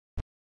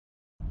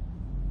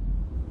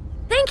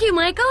Thank you,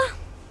 Michael.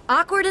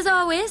 Awkward as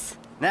always.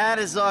 Not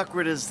as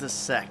awkward as the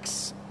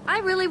sex. I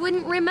really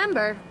wouldn't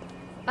remember.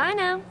 Bye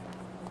now.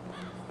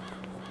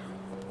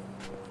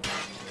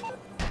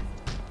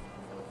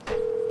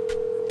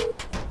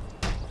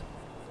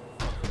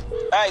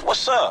 Hey,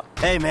 what's up?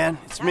 Hey, man,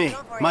 it's me,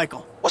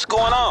 Michael. What's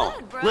going on?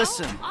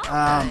 Listen,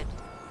 I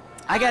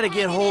gotta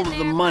get hold of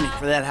the money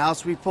for that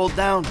house we pulled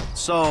down,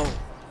 so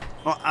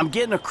I'm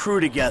getting a crew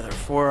together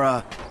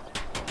for,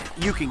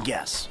 you can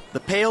guess.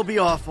 The pay will be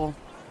awful,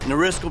 and the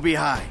risk will be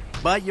high,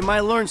 but you might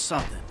learn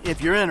something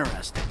if you're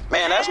interested.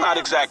 Man, that's not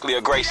exactly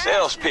a great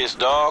sales pitch,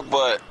 dog,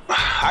 but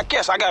I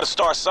guess I gotta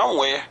start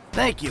somewhere.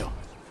 Thank you.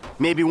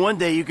 Maybe one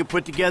day you could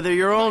put together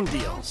your own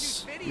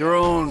deals, your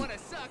own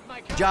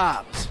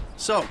jobs.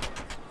 So,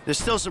 there's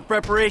still some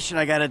preparation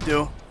I gotta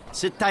do.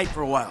 Sit tight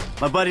for a while.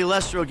 My buddy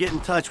Lester will get in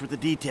touch with the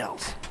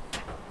details.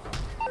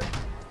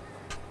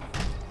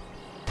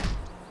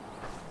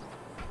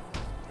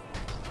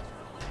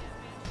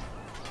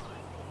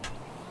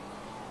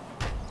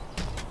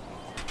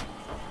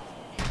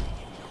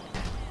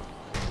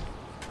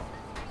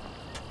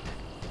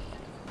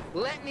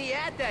 Let me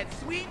at that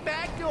sweet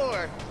back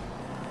door.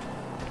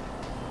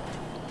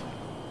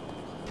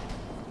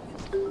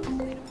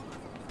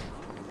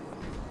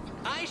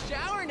 I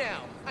shower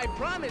now. I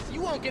promise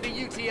you won't get a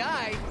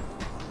UTI.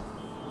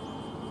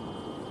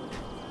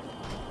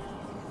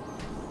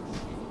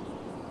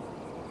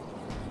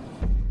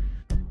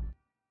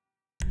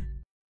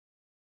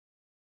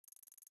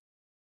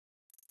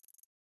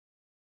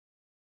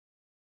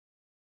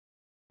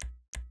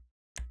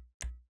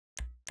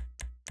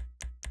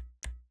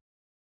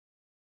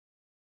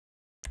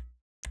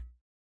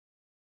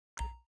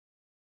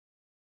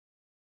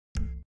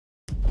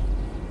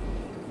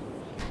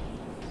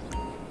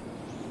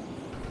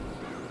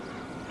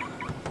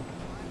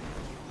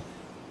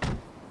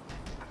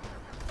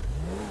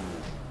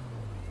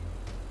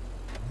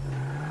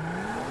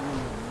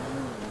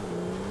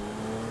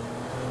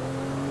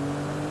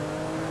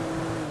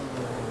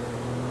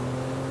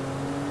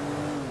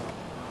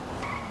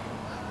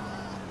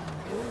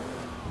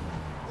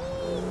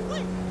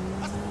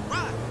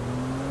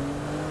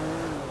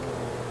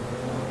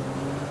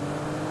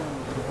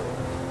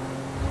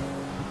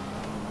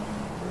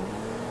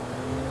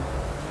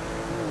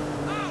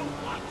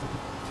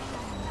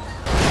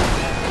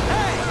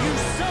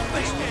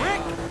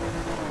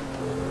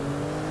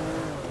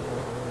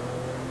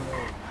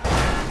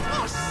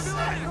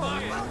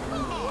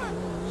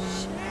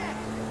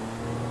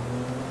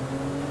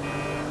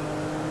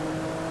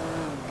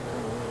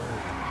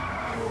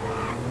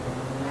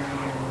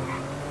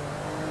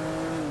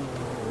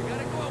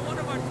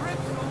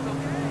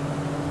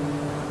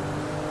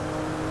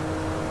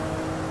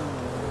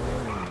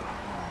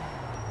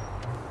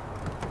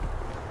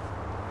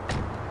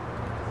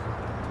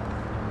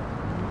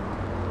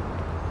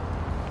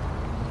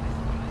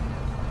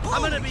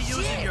 I'm gonna be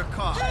using your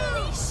car.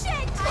 Holy shit!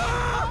 I'm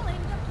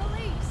calling the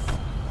police!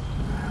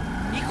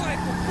 Hijo de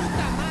tu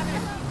puta madre!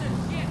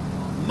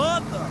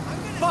 Mother!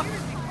 Fuck!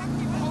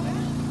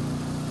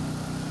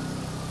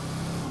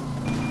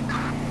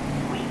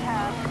 We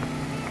have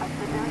a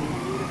civilian in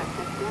need of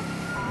assistance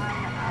on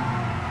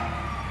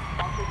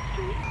Baltic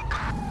Street.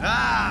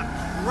 Ah,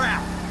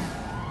 crap!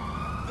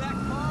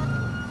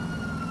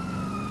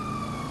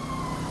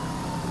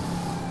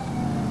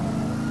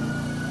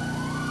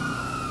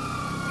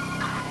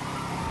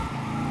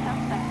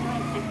 Suspect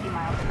doing 60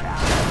 miles per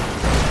hour.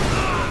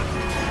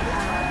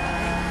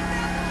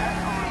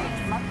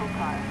 Muscle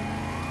car.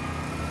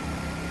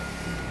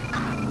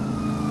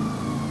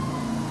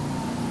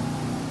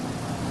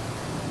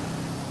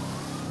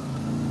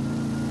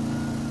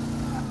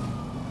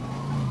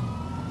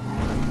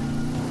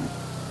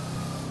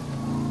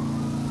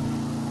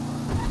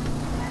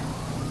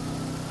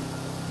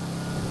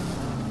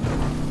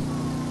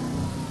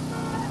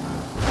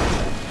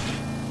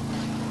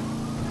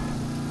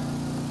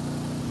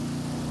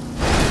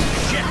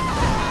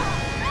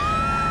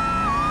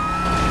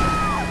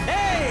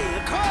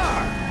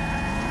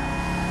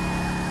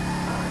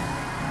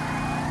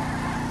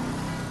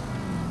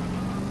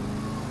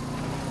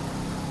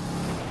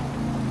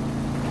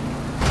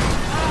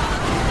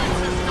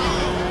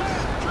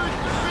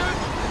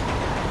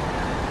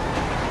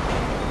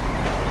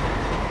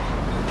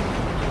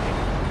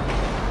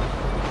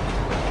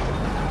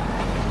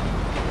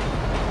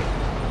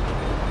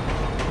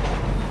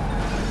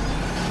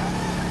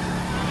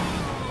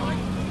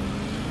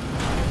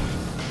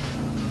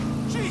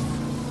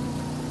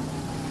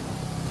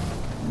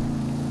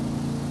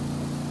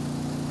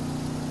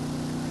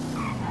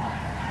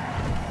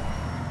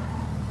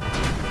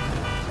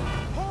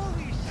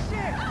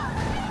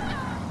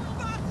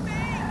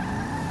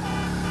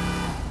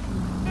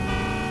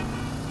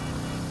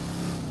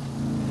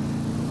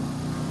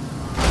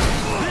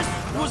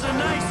 Was a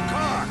nice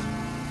car.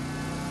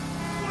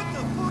 What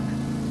the fuck?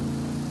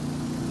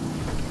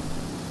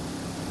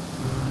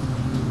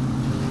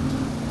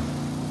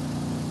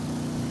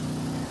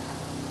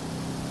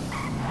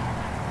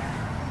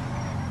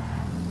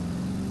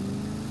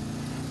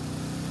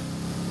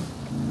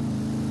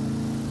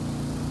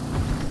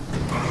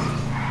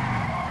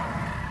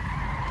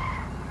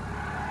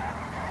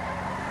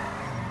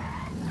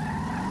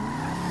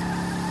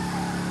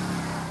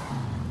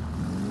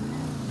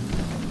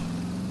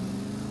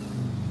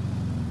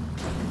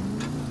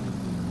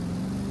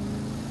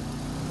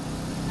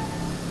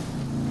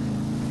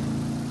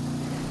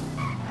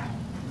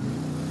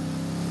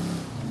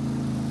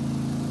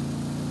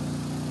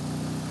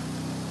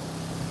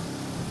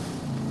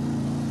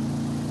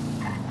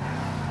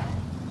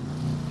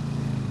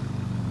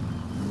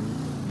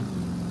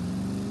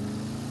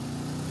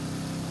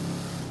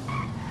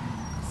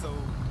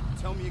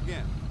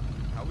 again.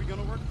 How are we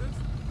gonna work this?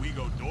 We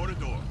go door to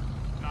door.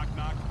 Knock,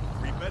 knock,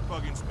 free bed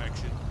bug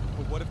inspection.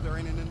 But what if there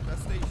ain't an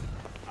infestation?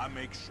 I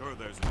make sure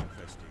there's an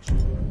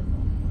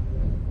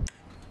infestation.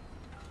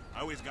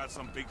 I always got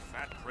some big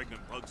fat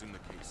pregnant bugs in the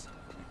case.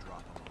 We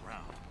drop them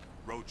around.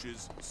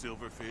 Roaches,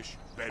 silverfish,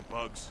 bed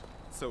bugs.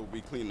 So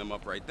we clean them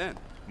up right then?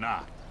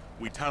 Nah,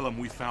 we tell them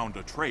we found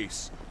a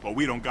trace, but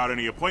we don't got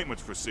any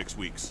appointments for 6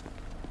 weeks.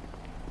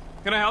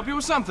 Can I help you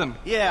with something?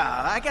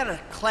 Yeah, I got a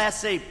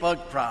Class 8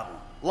 bug problem.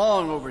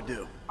 Long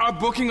overdue. Our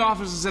booking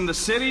office is in the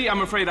city.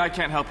 I'm afraid I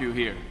can't help you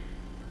here.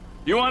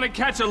 You want to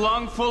catch a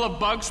lung full of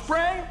bug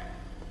spray?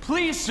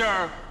 Please,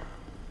 sir.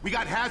 We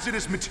got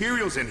hazardous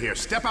materials in here.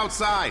 Step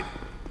outside.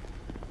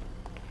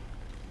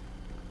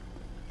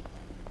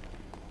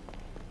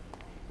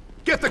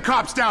 Get the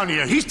cops down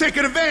here. He's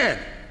taking a van.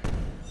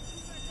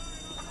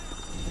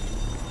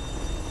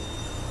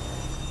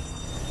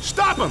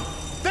 Stop him!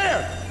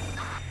 There!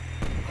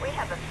 We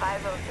have a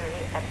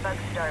 503 at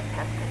Bugstar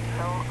Pest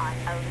Control on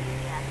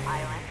Elysian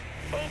Island.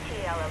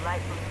 ATL a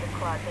light booster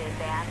closet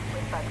van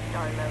with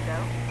Bugstar logo.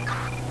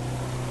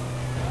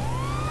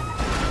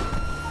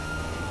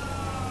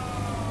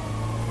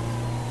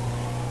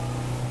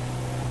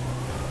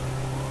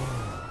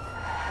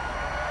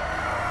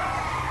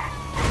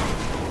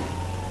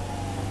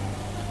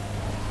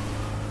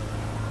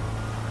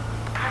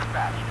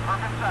 Dispatch,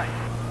 perfect sight.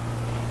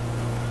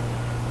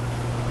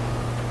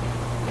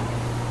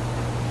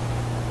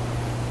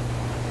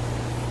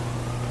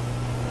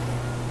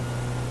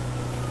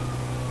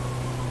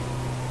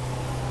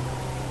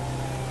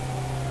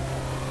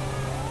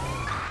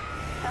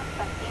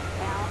 Suspect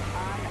eastbound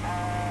on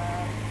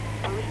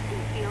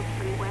Elysian Field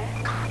Freeway.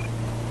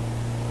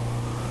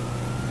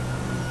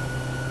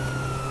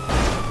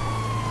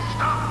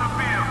 Stop the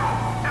vehicle!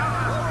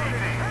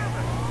 LSPD!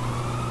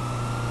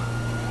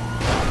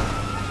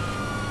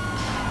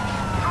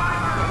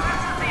 Driver,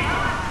 this is the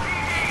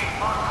LSPD!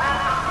 On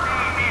Lanka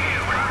PD,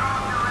 recall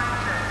your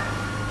exit.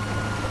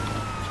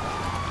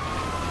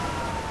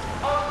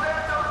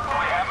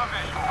 We have a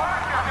visual.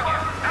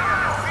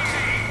 LSPD!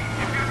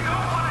 If you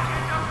don't want to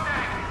hit us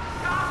next,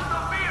 stop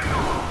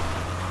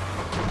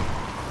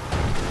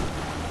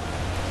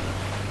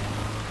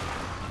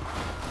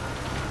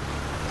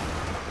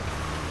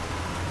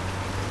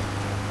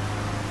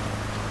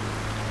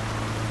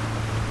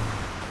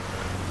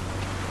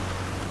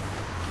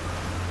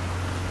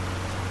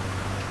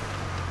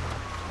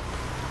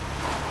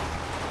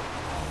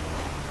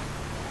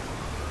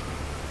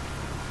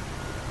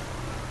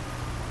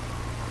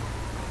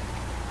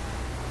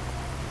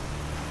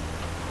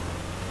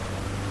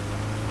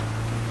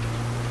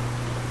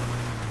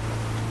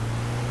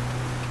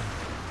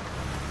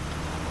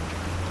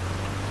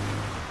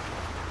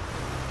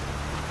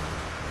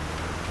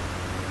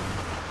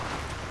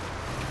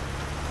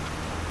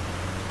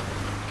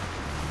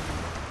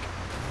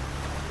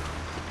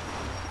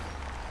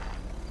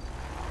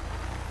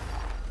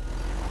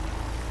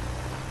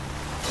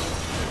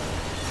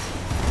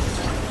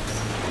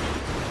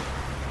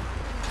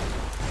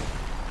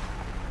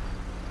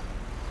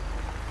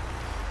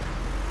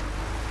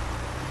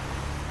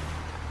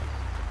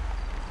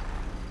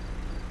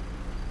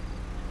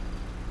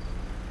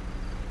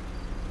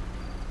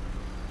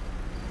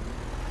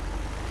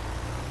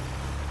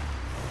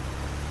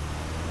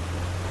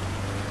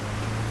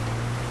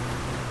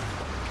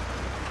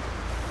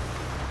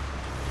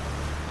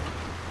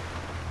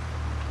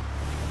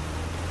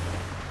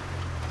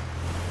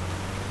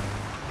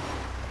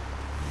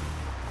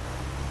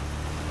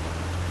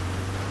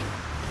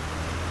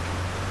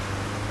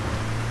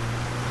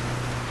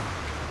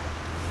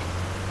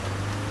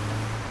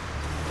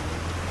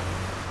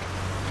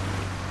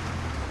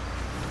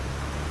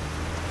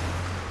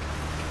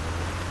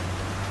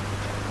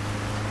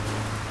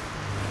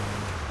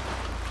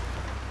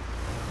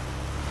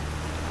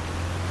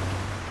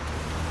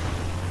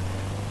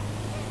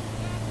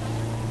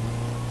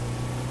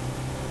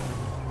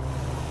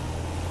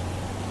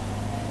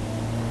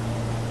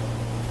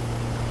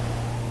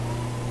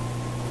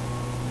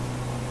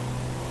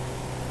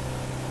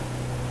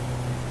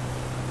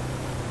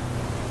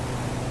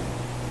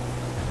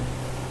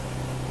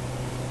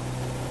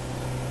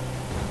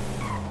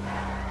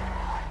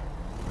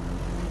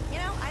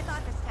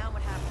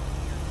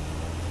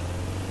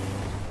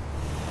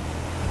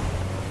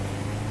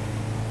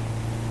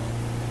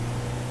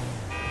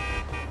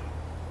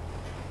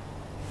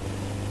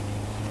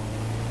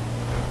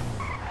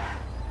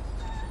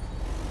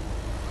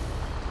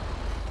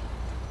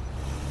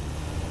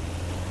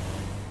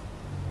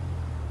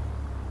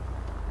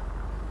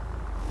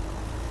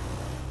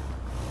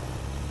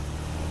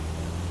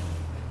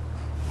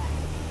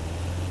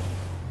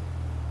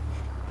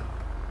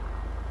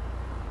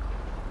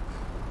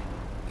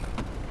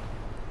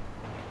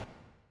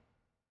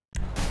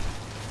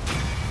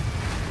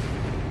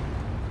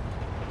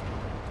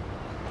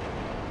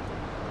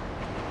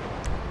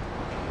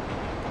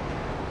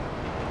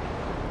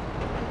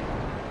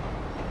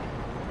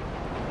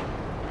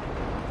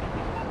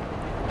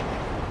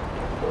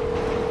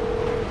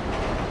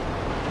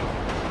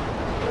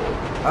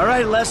All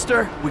right,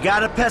 Lester, we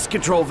got a pest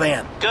control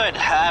van. Good.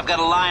 I've got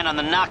a line on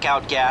the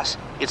knockout gas.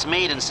 It's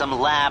made in some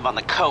lab on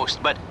the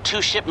coast, but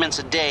 2 shipments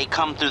a day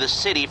come through the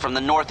city from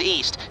the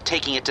northeast,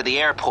 taking it to the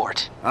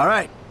airport. All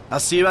right,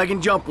 I'll see if I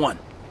can jump one.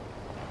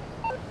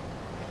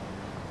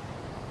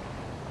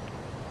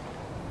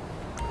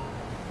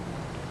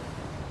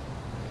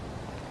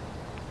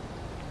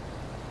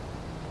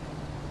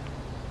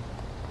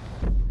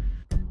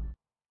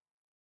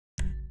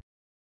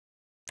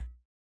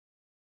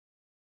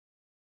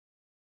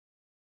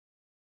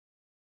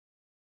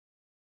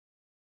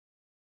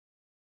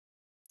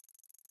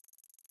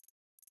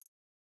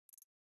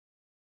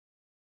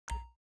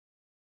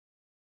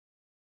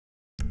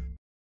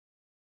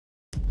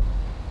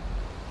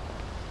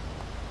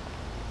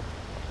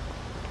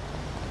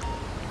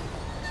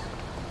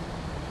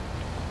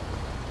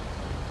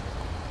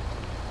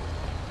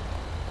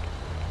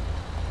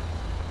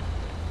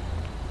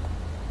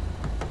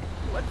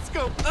 Let's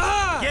go.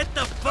 Get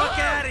the fuck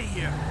out of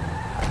here!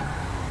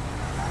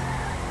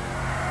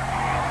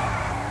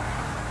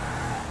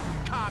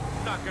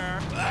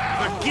 Cocksucker.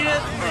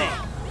 Forgive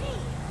me!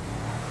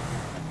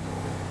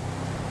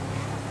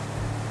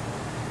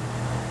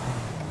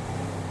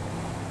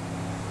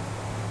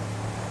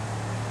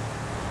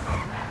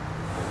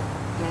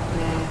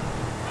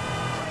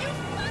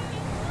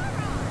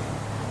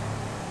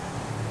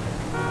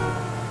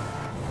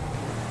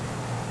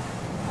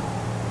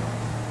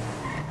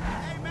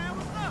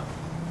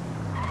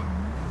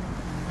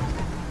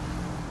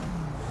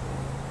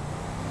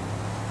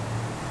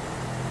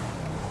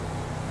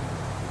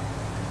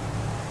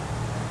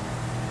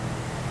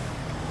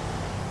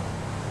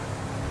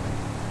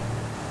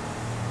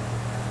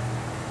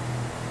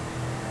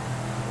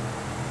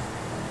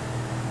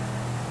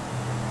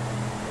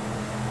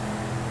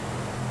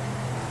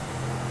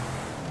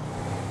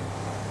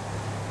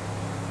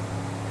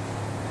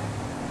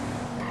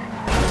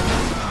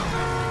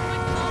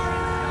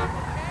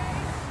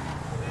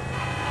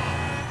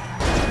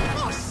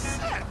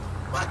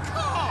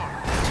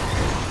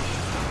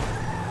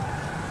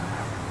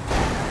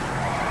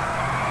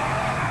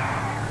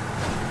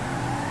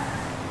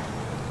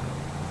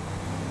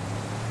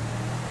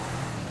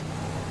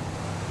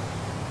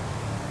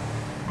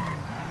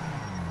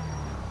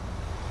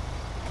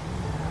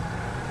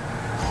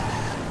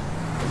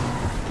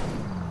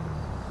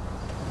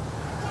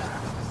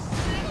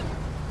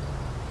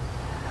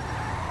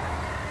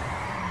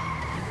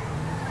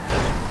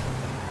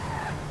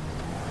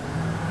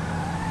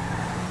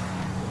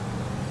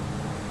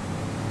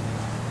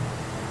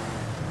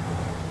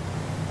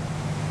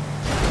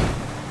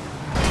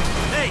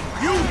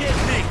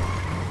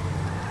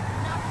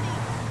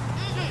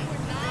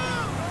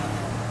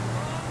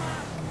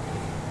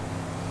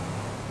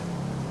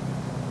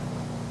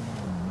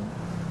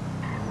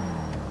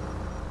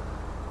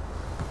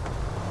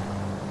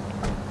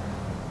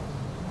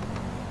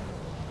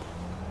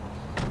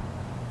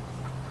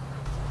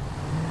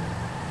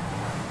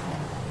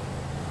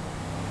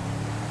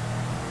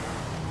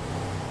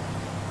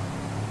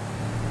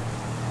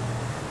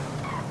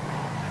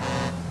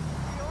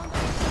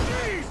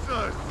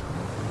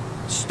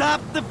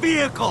 Stop the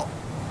vehicle!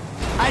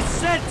 I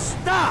said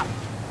stop!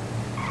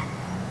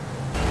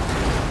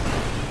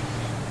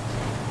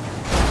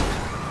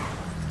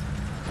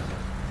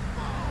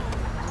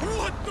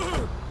 What the?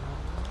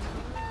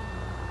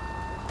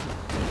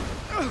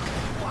 What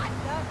the?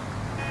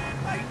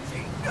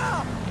 Lighting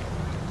up!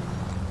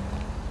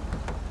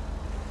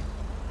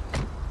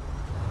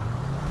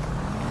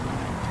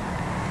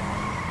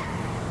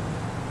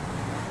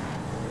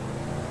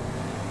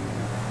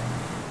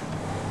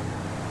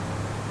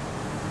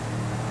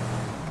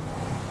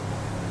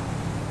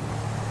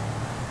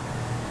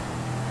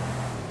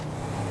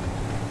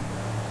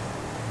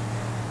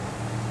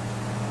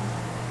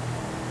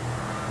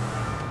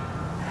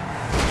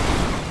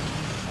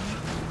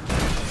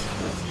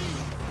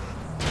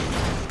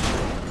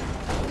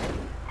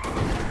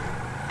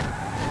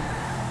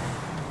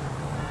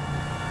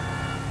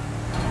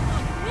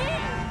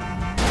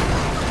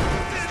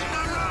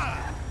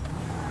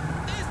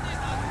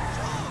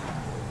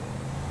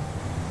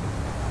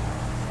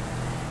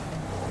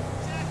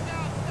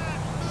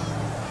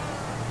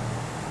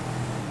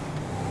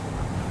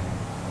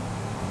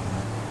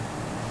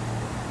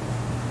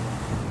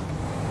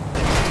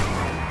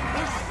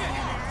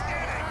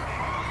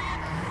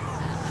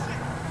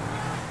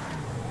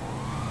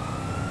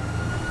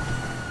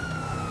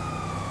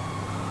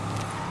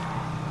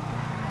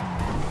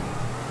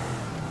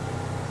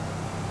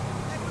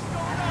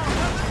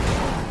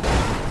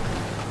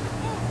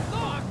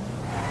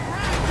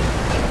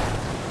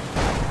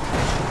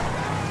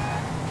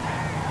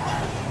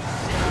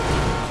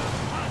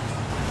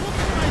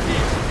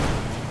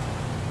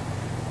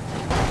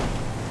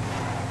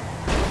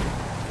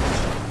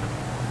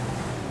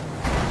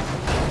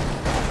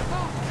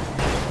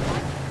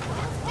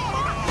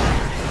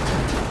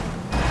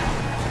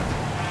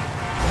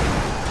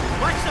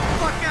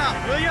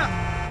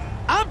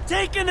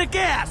 Taking the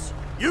gas!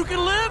 You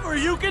can live or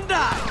you can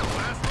die!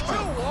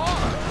 Go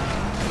on!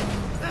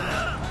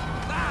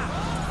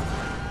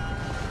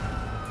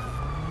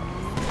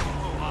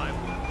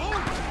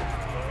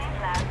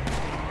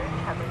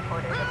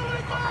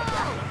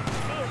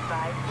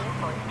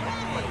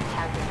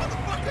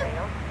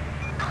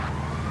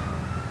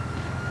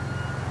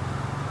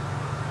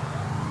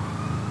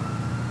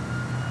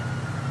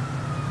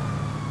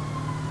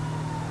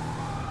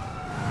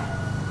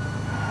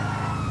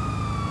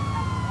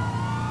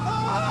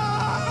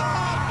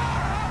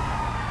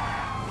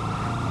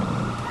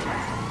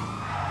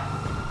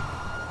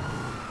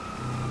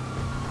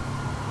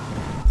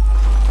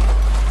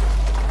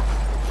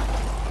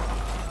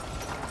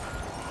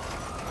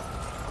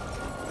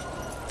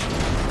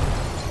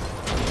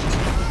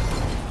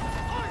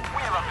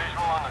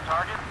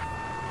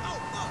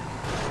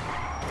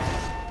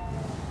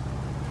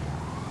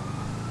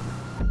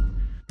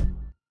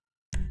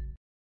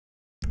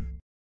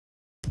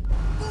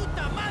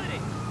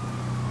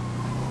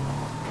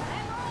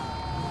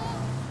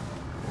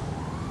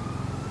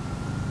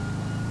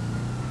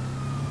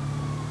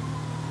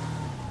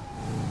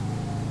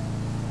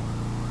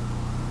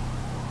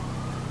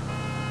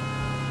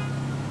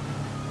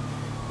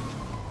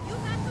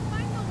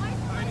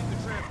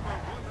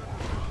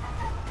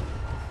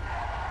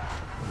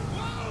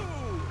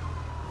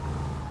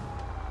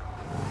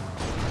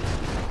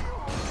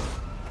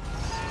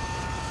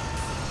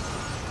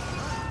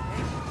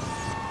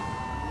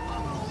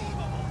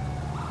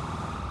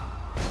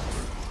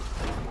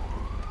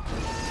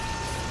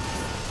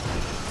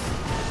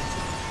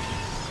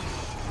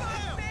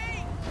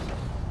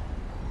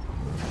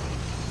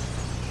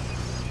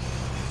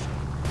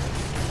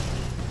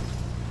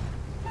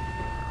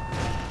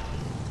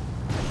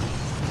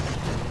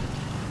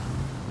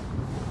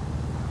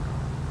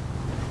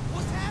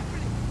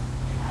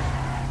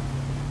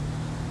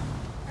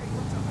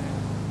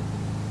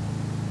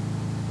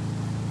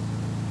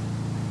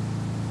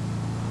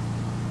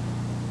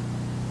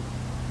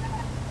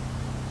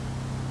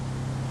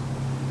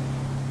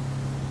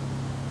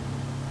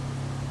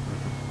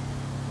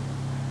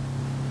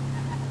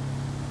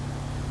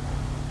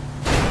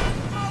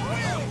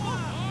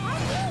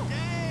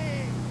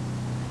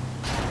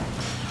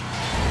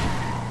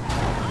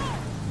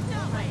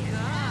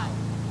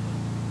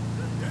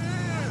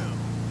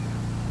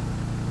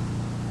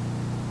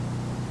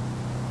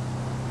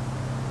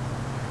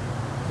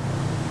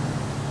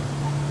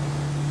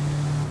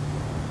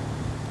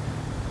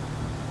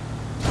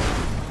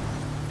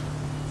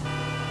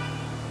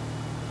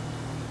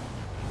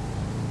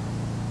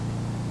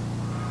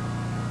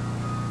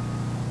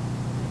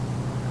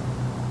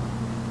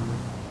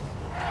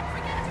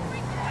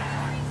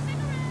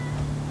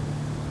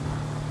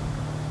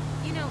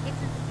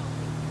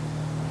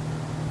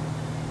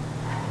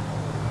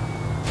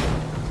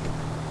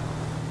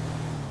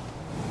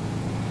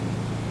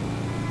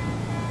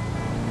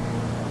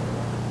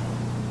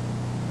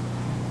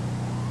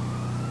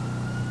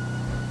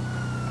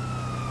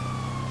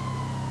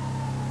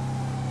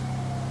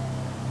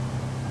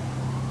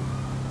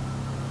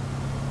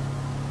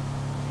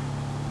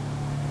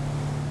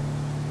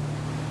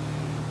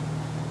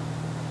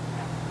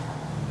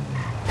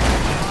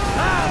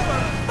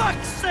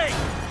 Fuck's sake!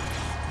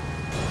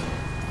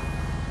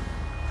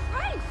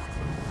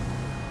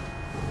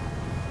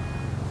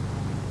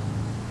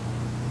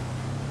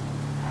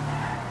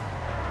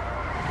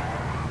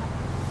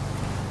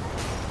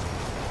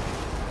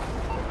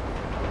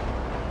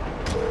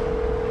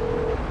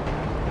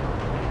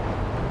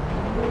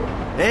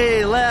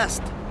 Hey,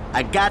 Lest.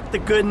 I got the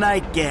good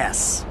night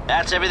gas.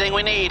 That's everything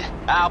we need.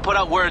 I'll put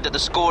out word that the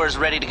score is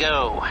ready to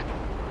go.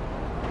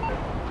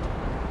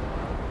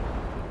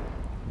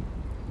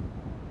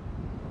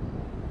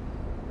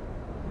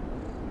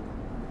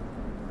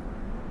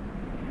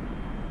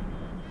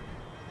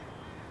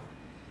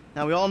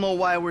 Now, we all know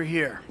why we're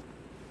here.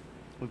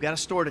 We've got a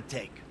store to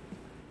take.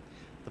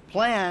 The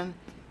plan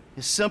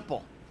is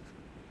simple,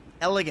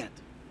 elegant.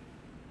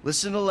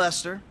 Listen to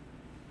Lester,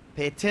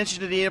 pay attention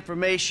to the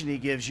information he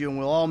gives you, and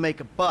we'll all make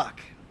a buck.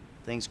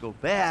 If things go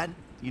bad,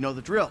 you know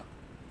the drill.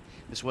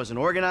 This wasn't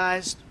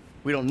organized.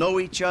 We don't know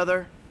each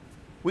other.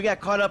 We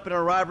got caught up in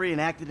a robbery and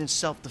acted in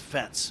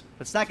self-defense.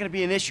 But it's not going to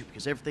be an issue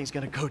because everything's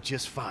going to go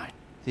just fine.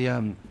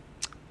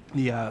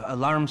 The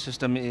alarm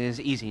system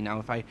is easy. Now,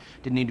 if I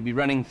didn't need to be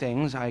running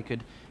things, I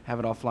could have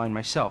it offline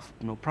myself.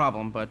 No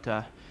problem,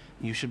 but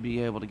you should be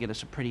able to get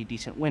us a pretty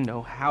decent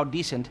window. How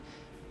decent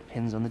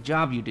depends on the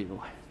job you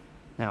do.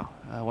 Now,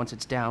 once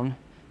it's down,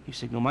 you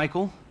signal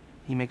Michael.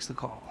 He makes the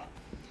call.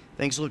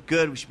 Things look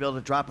good. We should be able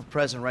to drop a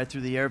present right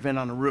through the air vent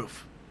on the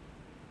roof.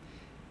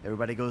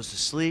 Everybody goes to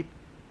sleep.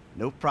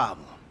 No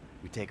problem.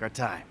 We take our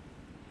time.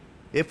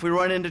 If we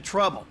run into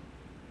trouble,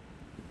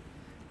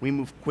 we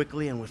move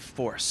quickly and with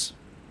force.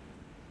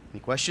 Any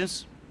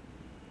questions?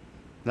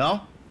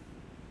 No?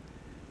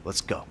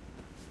 Let's go.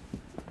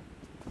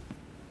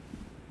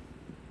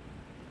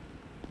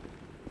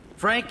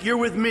 Frank, you're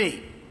with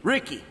me.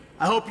 Ricky,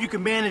 I hope you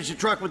can manage the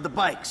truck with the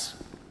bikes.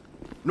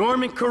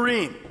 Norman,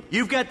 Kareem,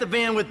 you've got the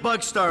van with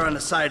Bugstar on the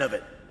side of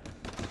it.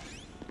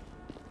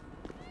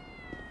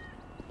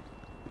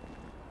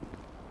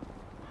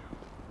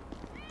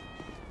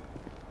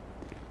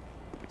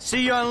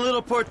 See you on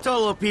Little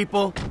Portola,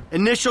 people.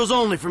 Initials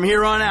only from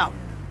here on out.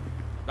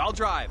 I'll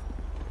drive.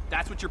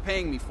 That's what you're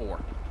paying me for.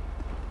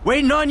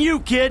 Waiting on you,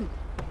 kid.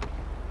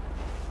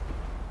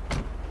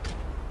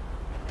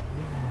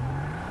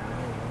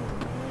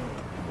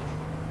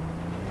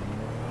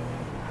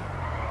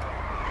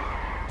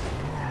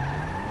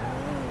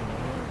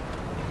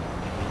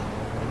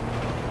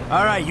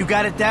 All right, you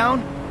got it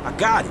down? I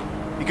got it.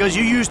 Because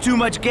you use too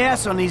much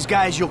gas on these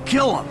guys, you'll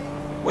kill them.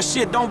 Well,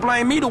 shit, don't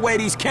blame me the way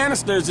these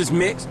canisters is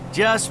mixed.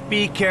 Just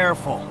be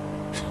careful.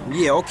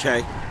 Yeah,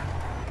 okay.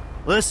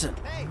 Listen,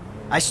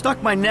 I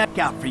stuck my neck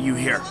out for you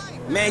here.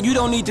 Man, you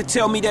don't need to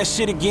tell me that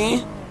shit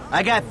again.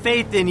 I got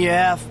faith in you,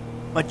 F,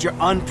 but you're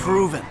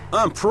unproven.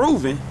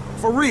 Unproven?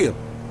 For real?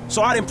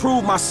 So I didn't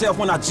prove myself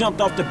when I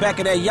jumped off the back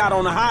of that yacht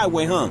on the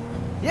highway, huh?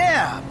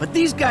 Yeah, but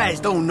these guys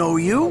don't know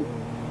you.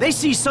 They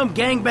see some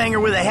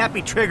gangbanger with a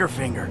happy trigger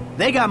finger.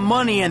 They got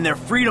money and their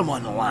freedom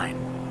on the line.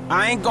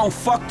 I ain't gonna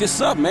fuck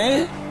this up,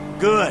 man.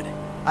 Good.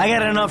 I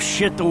got enough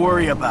shit to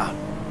worry about.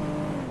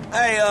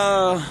 Hey,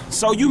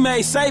 so you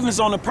made savings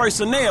on the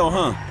personnel,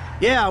 huh?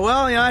 Yeah,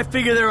 well, I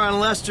figure they're on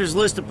Lester's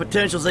list of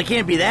potentials. They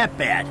can't be that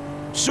bad.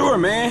 Sure,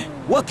 man.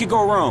 What could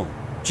go wrong?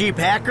 Cheap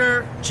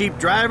hacker, cheap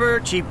driver,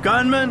 cheap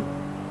gunman.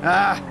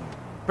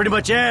 Pretty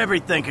much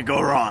everything could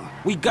go wrong.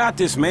 We got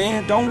this,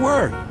 man. Don't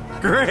worry.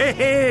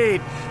 Great!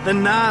 The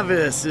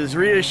novice is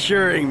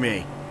reassuring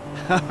me.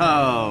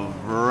 Oh,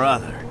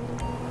 brother.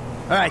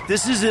 All right,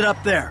 this is it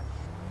up there.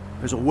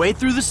 There's a way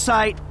through the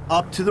site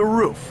up to the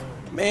roof.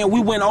 Man,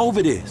 we went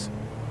over this.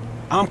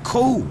 I'm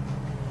cool.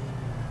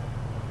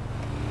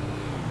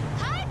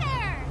 Hi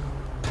there!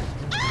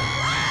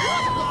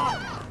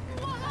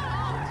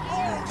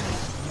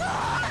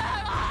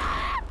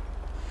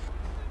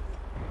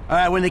 All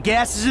right, when the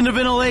gas is in the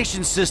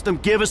ventilation system,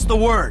 give us the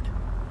word.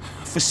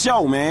 For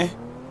sure, man.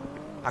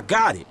 I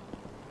got it.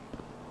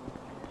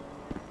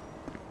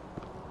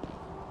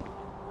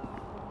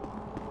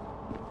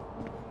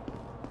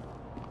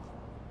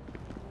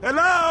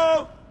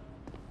 Hello?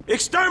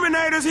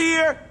 Exterminators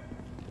here?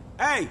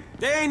 Hey,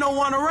 there ain't no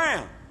one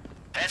around.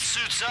 That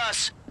suits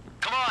us.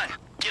 Come on,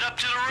 get up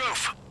to the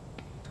roof.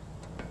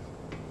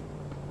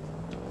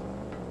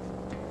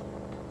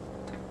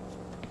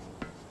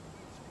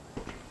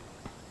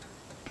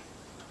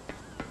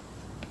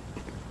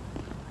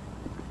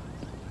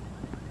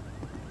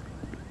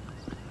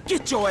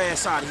 Get your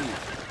ass out of here.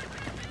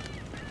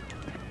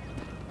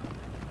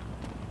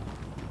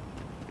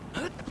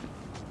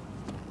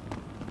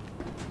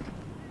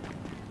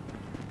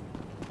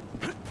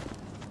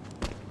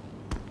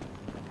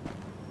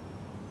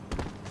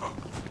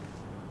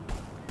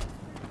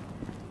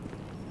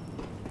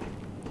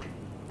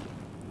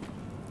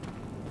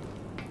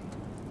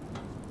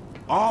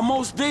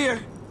 Almost there.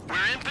 We're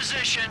in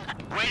position,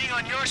 waiting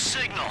on your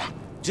signal.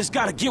 Just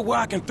gotta get where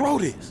I can throw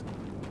this.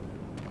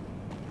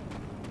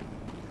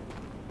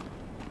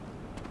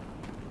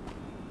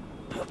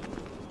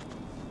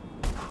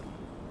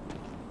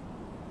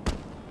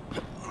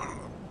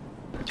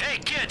 Hey,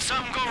 kid,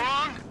 something go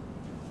wrong?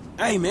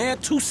 Hey, man,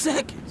 2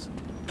 seconds.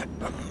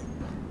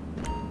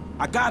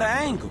 I got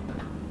an angle.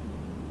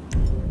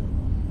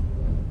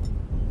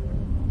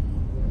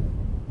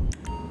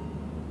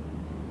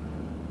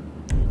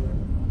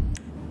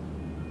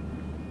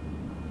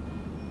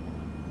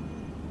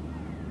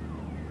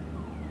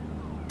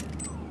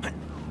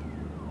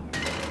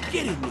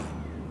 Get in there.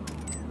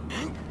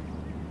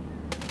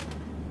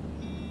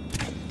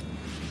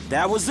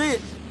 That was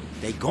it.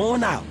 They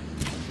going out.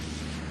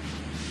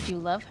 You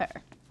love her.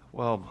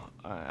 Well,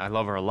 I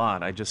love her a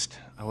lot. I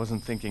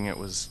wasn't thinking it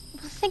was...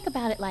 Well, think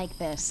about it like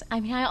this. I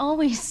mean, I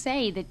always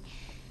say that...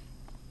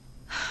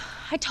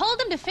 I told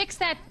him to fix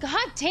that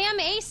goddamn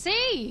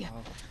AC!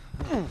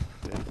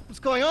 What's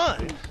going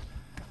on?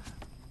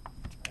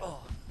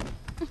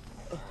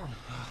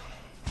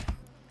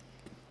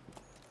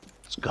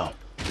 Let's go.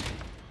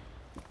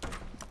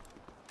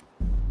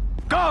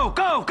 Go,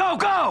 go, go,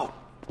 go!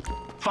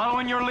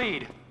 Following your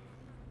lead.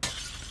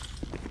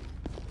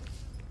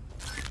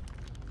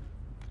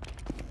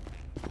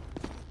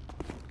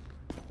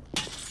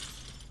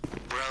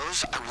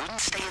 Bros, I wouldn't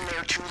stay in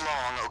there too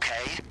long,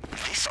 okay?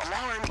 This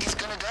alarm is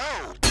gonna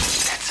go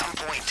at some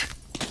point.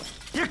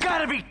 You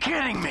gotta be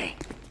kidding me!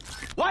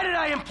 Why did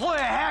I employ a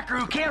hacker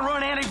who can't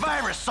run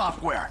antivirus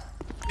software?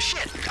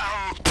 Shit,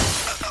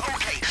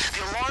 okay,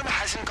 the alarm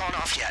hasn't gone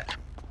off yet.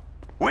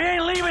 We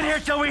ain't leaving here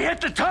till we hit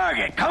the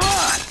target, come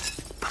on!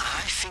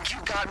 I think you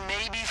got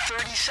maybe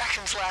 30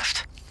 seconds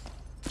left.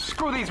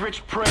 Screw these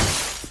rich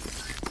pricks.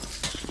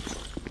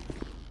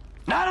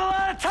 Not a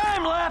lot of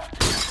time left!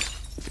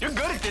 You're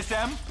good at this,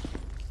 Em.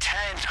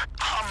 10,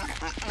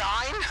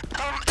 9,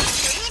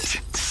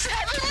 8,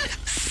 7,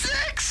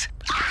 6,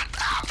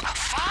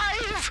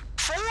 5,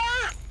 4,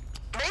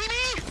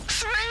 maybe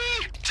 3,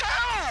 2,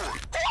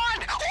 1.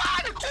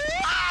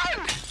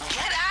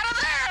 Get out of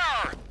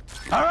there!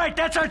 All right,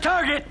 that's our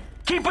target.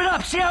 Keep it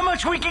up, see how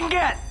much we can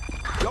get.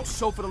 Yo,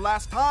 so for the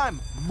last time,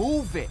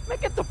 move it. Man,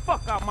 get the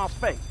fuck out my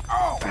face.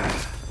 Oh!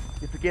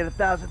 You forget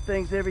 1,000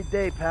 things every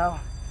day, pal.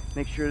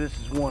 Make sure this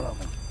is one of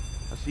them.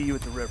 I'll see you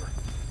at the river.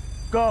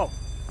 Go!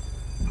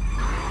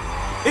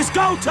 It's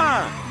go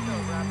time!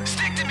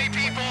 Stick to me,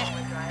 people.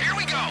 Here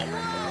we go.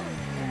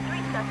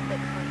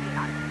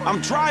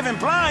 I'm driving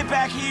blind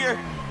back here.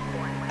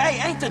 Hey,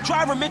 ain't the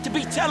driver meant to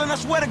be telling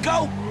us where to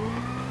go?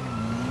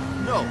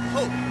 No,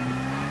 hope.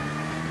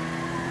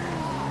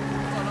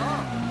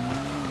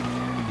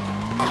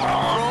 Bro?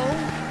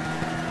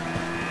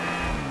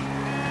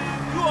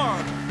 You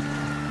are...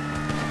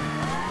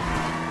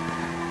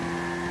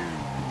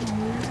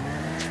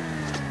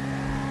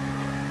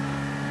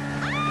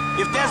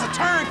 If there's a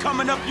turn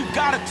coming up, you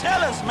gotta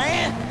tell us,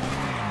 man.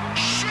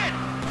 Shit!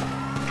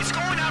 It's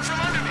going out from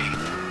under me.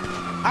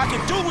 I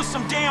could do with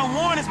some damn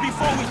warnings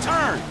before we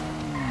turn.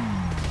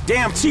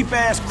 Damn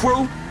cheap-ass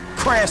crew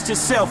crashed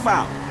himself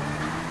out.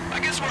 I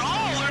guess we're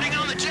all learning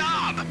on the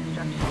job.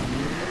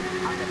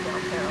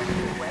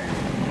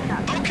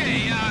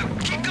 Okay,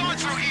 keep going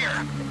through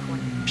here.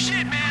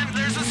 Shit, man,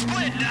 there's a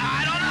split.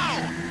 I don't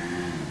know.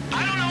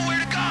 I don't know where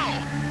to go.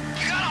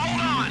 You gotta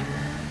hold on.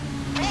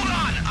 Hold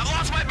on, I've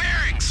lost my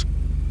bearings.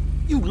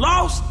 You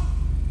lost?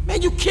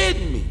 Man, you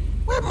kidding me.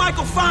 Where'd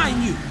Michael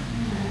find you?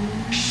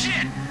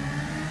 Shit.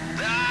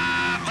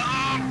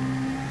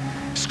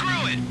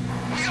 Screw it.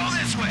 We go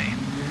this way.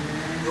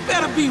 You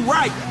better be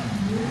right.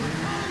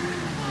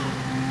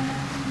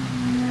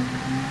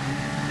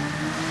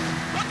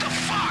 What the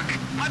fuck?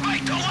 My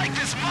bike don't like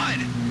this mud.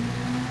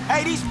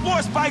 Hey, these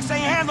sports bikes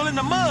ain't handling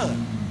the mud.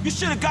 You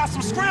should have got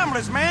some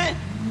scramblers, man.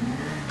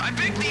 I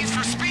picked these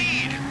for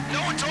speed.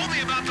 No one told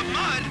me about the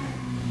mud.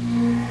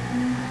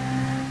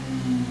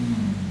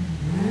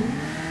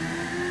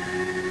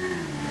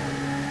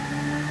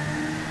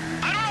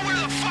 I don't know where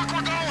the fuck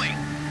we're going.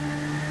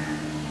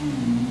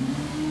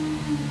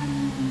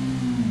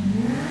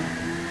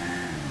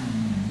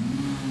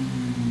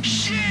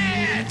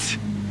 Shit!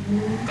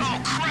 Oh,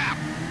 crap!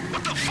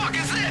 What the fuck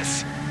is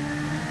this?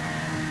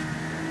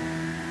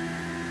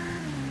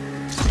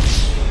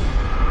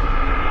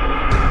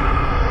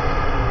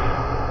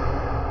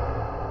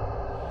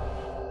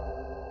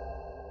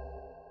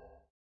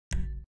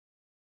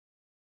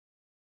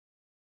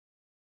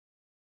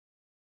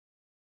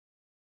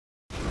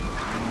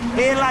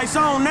 Headlights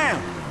on now.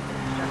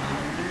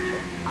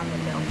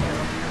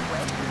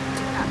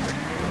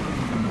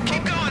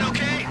 Keep going,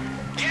 okay?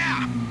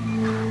 Yeah.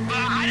 But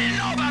I didn't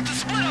know about the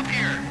split up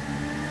here.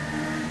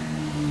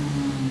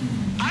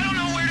 I don't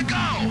know where to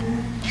go.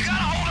 You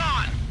gotta hold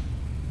on.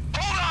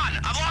 Hold on,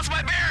 I've lost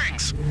my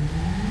bearings.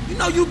 You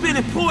know you've been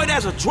employed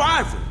as a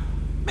driver.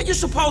 Man, you're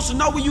supposed to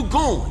know where you're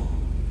going.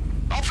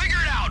 I'll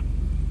figure it out.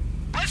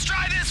 Let's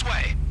try this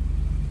way.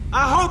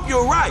 I hope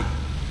you're right.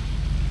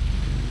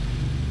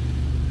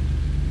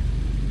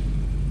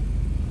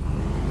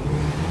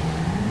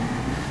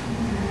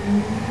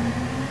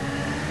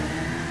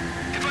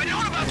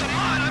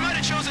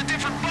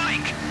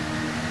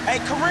 Hey,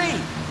 Kareem,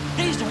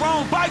 these the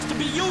wrong bikes to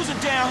be using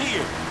down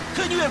here.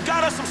 Couldn't you have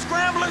got us some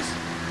scramblers?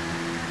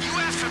 You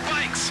asked for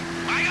bikes.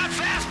 I got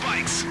fast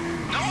bikes.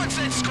 No one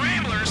said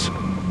scramblers.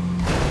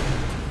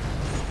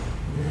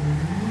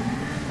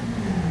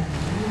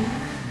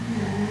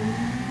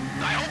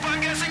 I hope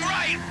I'm guessing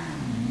right.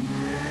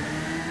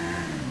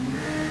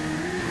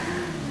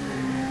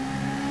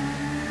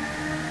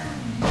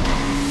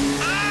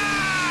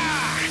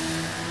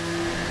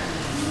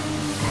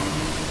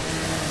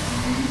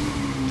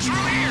 Through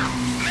here,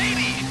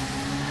 maybe.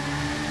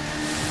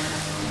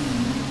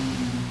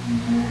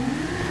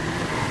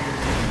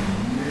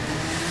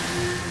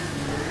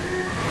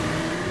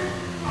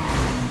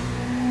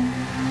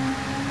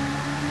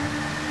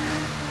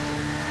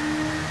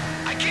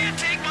 I can't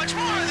take much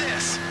more of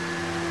this.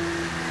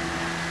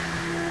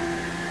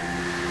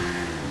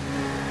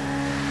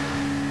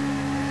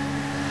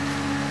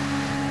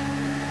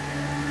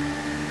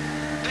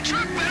 The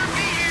truck better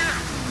be here.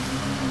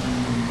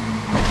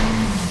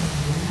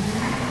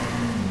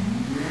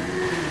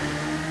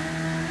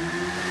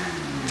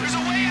 There's a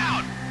way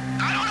out.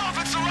 I don't know if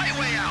it's the right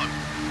way out.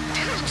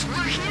 Dudes,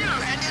 we're here,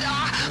 and it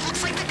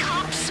looks like the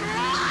cops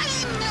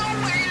might know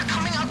where you're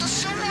coming out the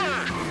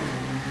sewer.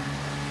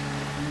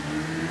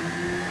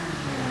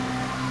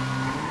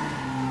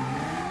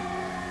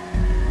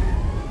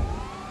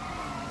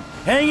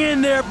 Hang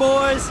in there,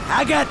 boys.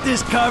 I got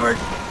this covered.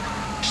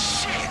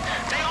 Shit,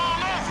 they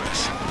all over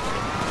us.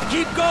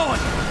 Keep going.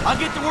 I'll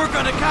get to work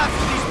on the cops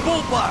with these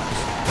bull bars.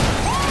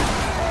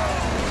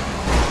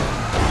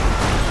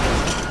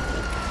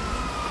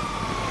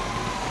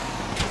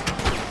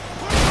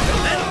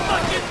 Let 'em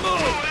fucking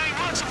move. Oh, it ain't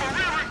much of a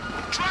river.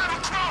 Drive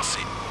across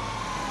it.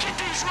 Get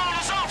these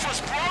rollers off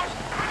us, bro.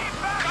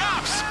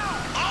 Cops,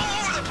 all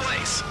over the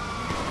place.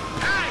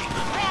 Hey,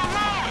 more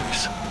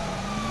rollers.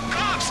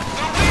 Cops,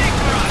 they're waiting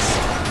for us.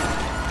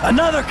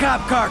 Another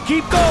cop car.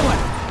 Keep going.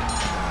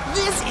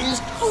 This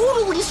is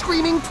totally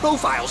screaming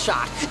profile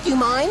shot. Do you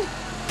mind?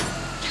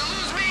 You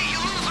lose me, you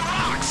lose the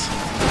rocks.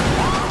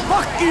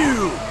 Fuck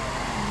you.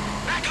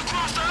 Back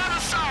across the other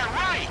side,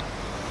 right.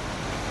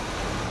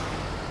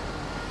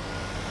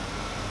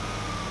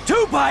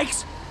 Two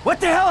bikes? What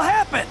the hell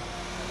happened?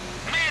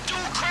 Man,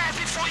 dude crashed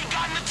before he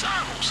got in the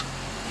tunnels.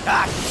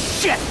 Ah,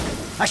 shit!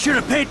 I should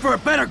have paid for a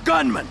better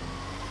gunman.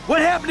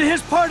 What happened to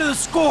his part of the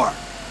score?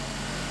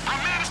 I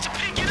managed to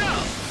pick it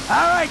up.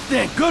 All right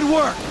then, good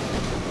work.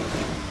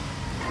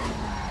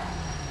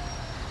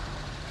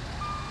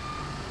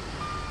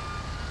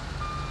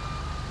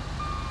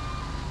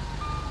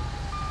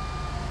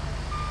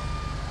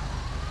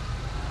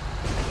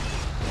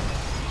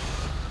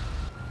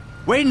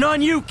 Waiting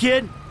on you,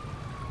 kid.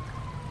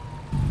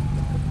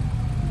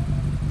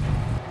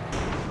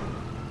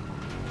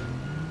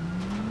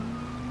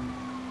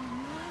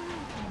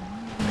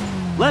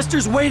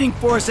 Lester's waiting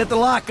for us at the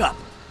lockup.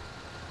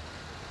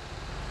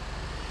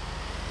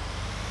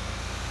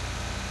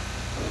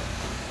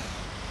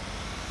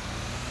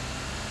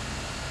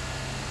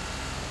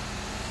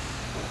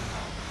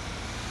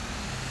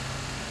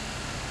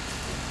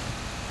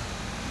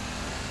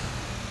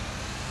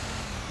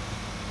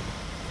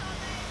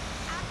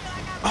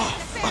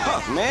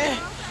 Man,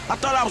 I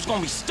thought I was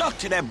gonna be stuck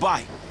to that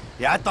bike.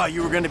 Yeah, I thought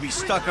you were gonna be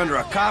stuck under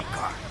a cop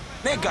car.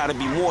 There gotta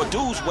be more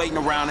dudes waiting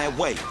around that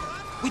way.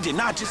 We did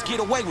not just get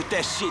away with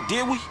that shit,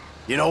 did we?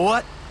 You know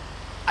what?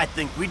 I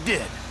think we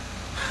did.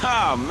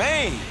 Ah,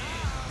 man.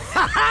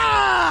 Ha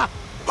ha!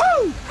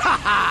 Woo! Ha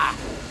ha!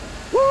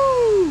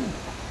 Woo!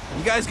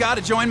 You guys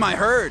gotta join my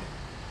herd.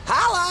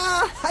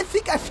 Holla! I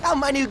think I found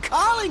my new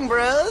calling,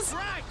 bros.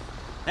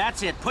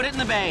 That's it. Put it in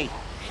the bay.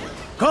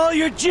 Call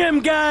your gym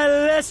guy,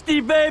 Lesty,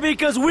 baby,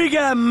 'cause we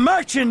got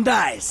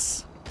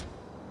merchandise!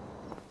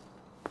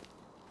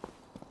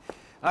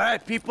 All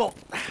right, people.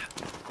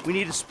 We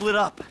need to split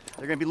up.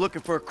 They're gonna be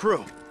looking for a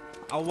crew.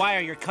 I'll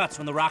wire your cuts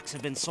when the rocks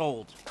have been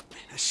sold.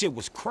 That shit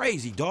was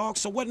crazy, dog.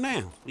 So what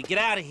now? We get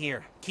out of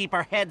here. Keep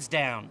our heads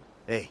down.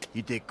 Hey,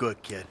 you did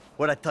good, kid.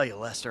 What'd I tell you,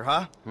 Lester,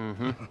 huh?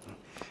 Mm-hmm. All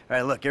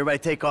right, look, everybody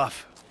take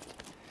off.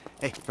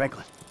 Hey,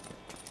 Franklin.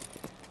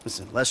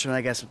 Listen, Lester and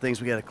I got some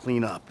things we gotta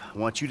clean up. I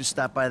want you to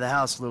stop by the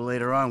house a little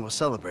later on. We'll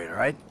celebrate, all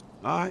right?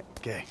 All right.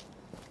 Okay.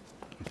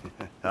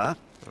 Huh?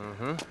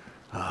 Mm-hmm.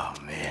 Oh,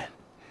 man.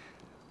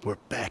 We're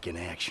back in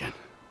action.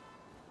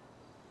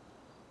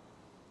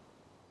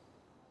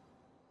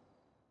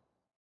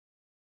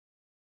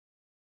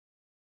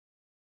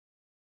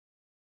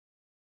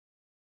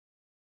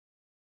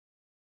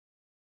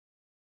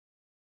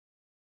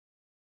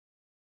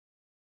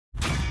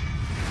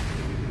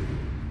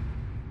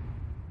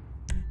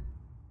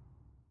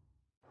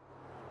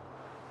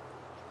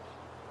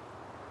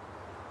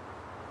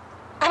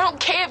 I don't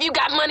care if you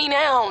got money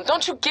now.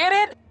 Don't you get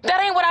it?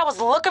 That ain't what I was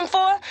looking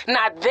for.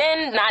 Not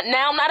then, not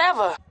now, not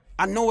ever.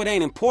 I know it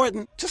ain't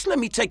important. Just let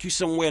me take you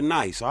somewhere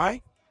nice, all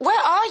right? Where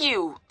are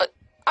you?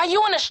 Are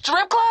you in a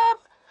strip club?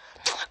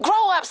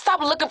 Grow up.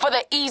 Stop looking for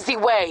the easy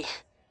way.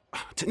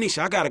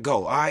 Tanisha, I gotta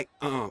go, all right?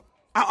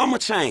 I'ma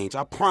change.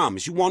 I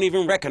promise. You won't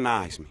even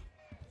recognize me.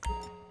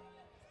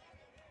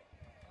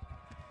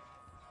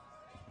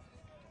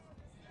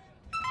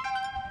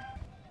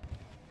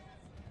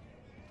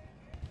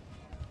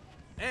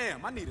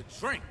 Damn, I need a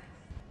drink.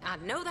 I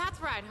know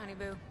that's right, honey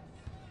boo.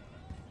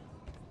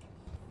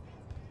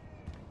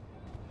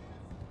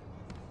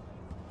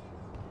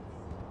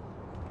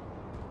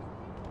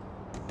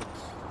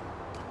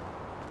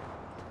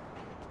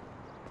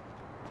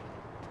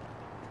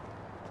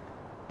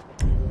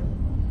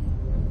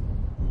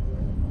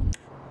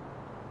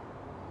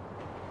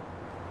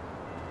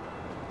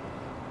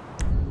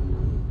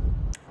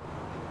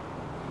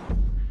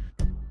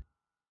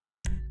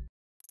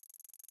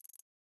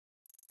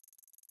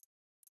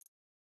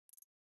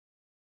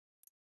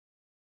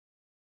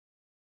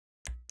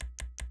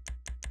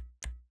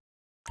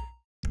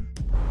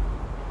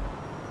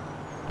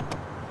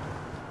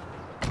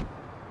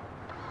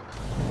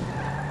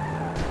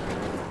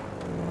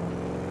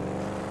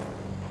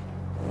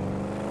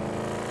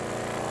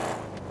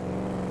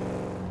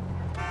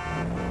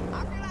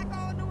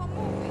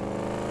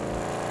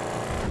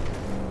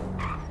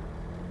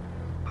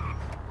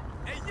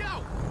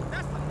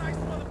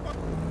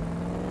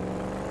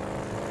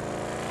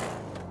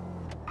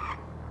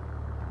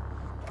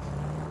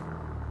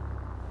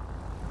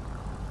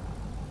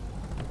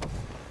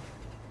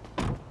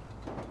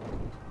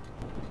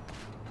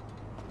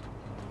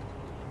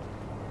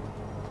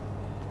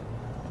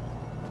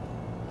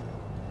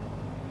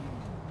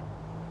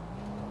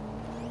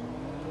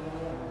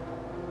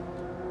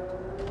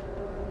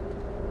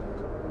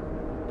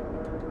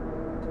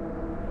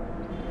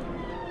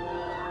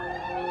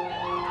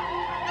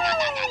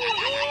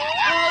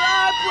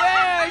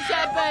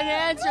 Have been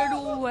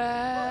answered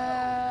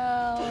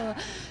well.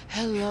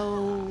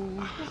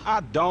 Hello.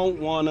 I don't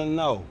want to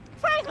know.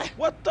 Franklin!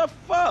 What the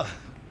fuck?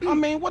 I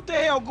mean, what the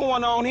hell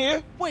going on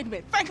here? Wait a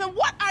minute. Franklin,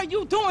 what are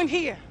you doing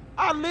here?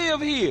 I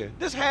live here.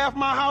 This half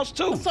my house,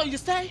 too. So you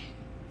say?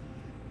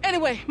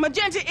 Anyway,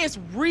 Magenta is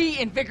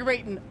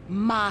reinvigorating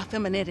my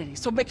femininity.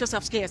 So make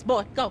yourself scarce.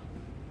 Boy, go.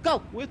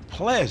 Go. With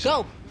pleasure.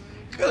 Go.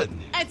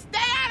 Goodness. And stay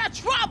out of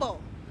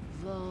trouble.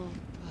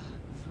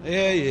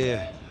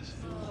 Yeah.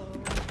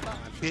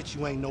 Bitch,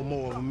 you ain't no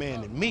more of a man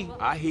than me.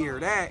 I hear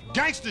that.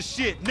 Gangster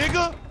shit,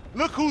 nigga.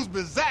 Look who's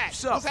bizarre.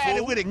 What's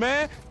happening with it,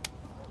 man?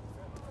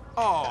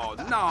 Oh,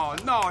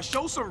 no.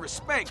 Show some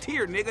respect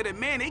here, nigga. The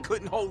man, they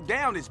couldn't hold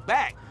down his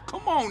back.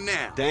 Come on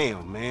now.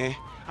 Damn, man.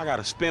 I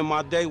gotta spend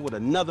my day with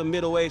another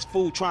middle-aged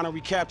fool trying to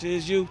recapture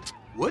his youth.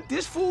 What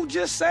this fool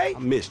just say? I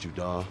missed you,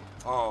 dawg.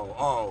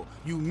 Oh,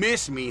 you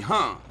miss me,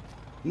 huh?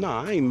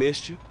 Nah, I ain't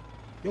missed you.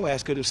 Your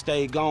ass could have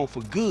stayed gone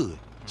for good.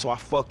 So I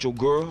fucked your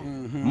girl,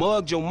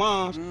 mugged your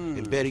moms,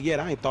 and better yet,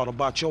 I ain't thought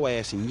about your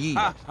ass in years.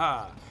 Ha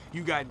ha.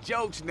 You got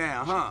jokes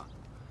now, huh?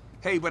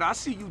 Hey, but I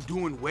see you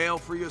doing well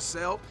for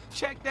yourself.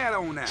 Check that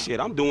on out. Shit,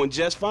 I'm doing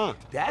just fine.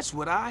 That's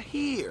what I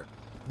hear.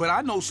 But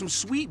I know some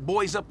sweet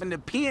boys up in the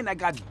pen that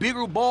got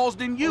bigger balls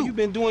than you. Oh, you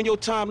been doing your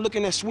time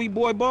looking at sweet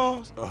boy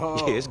balls?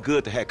 Oh. Yeah, it's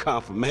good to have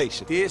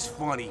confirmation. This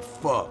funny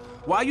fuck.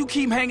 Why you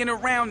keep hanging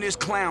around this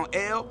clown,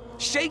 L?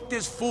 Shake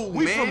this fool,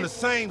 We man. from the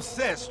same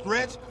set,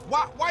 Stretch.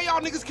 Why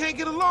y'all niggas can't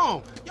get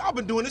along? Y'all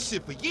been doing this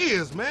shit for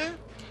years, man.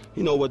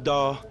 You know what,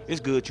 dawg? It's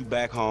good you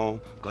back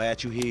home.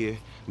 Glad you here.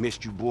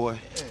 Missed you, boy.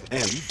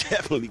 Damn, you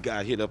definitely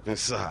got hit up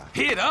inside.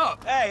 Hit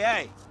up?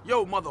 Hey.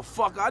 Yo,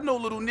 motherfucker, I know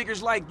little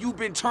niggas like you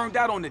been turned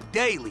out on the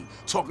daily.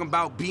 Talking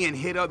about being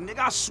hit up, nigga.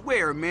 I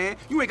swear, man,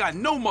 you ain't got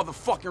no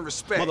motherfucking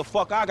respect.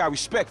 Motherfucker, I got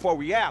respect for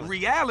reality.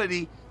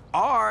 Reality?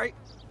 All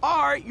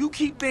right, you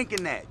keep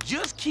thinking that.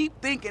 Just keep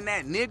thinking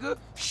that, nigga.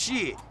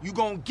 Shit, you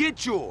gonna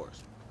get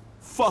yours.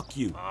 Fuck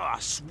you. I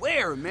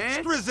swear,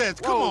 man.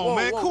 Strizzettes, come on,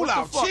 man. Cool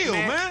out. Fuck, Chill,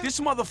 man. This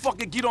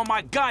motherfucker get on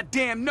my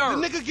goddamn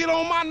nerves. The nigga get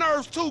on my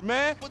nerves, too,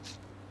 man.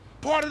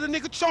 Part of the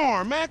nigga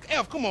charm, man.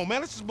 F, come on,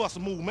 man. Let's just bust a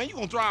move, man. You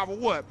gonna drive or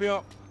what,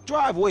 pimp?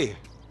 Drive where?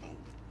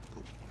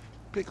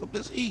 Pick up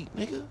this heat,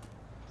 nigga.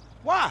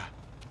 Why?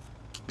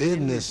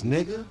 Business,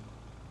 nigga.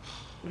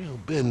 Real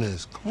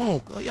business. Come on,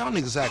 girl. Y'all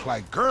niggas act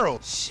like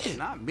girls. Shit.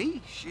 Not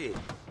me, shit.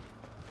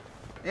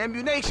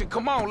 Ammunition,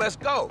 come on, let's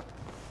go.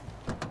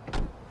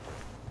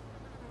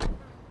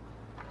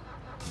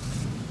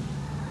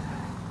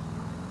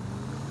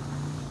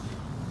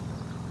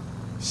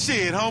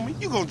 Shit, homie,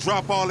 you gonna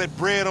drop all that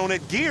bread on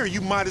that gear,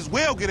 you might as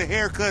well get a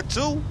haircut,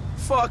 too.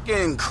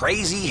 Fucking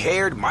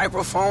crazy-haired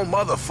microphone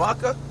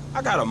motherfucker.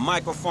 I got a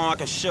microphone I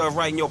can shove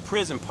right in your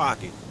prison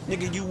pocket.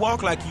 Nigga, you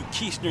walk like you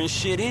keister and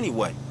shit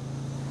anyway.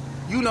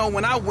 You know,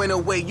 when I went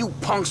away, you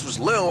punks was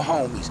little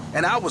homies,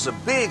 and I was a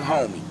big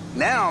homie.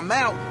 Now I'm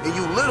out, and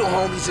you little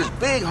homies is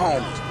big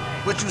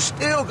homies. But you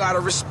still gotta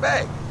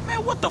respect.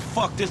 Man, what the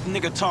fuck this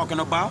nigga talking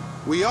about?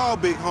 We all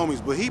big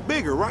homies, but he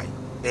bigger, right?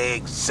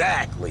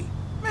 Exactly.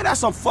 Man,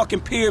 that's some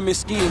fucking pyramid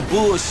scheme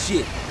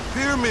bullshit.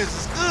 Pyramids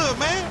is good,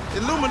 man.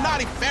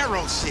 Illuminati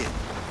pharaoh shit.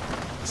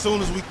 As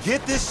soon as we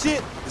get this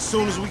shit, as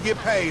soon as we get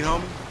paid,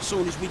 homie. As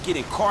soon as we get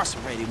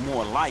incarcerated,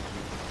 more likely.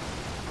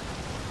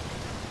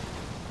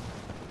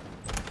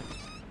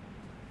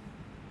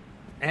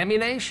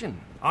 Ammunition.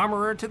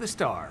 Armorer to the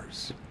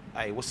stars.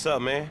 Hey, what's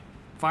up, man?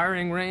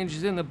 Firing range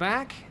is in the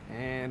back,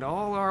 and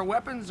all our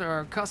weapons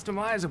are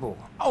customizable.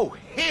 Oh,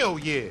 hell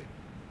yeah.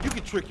 You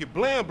can trick your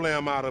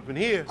blam out up in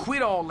here.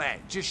 Quit all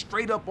that. Just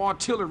straight up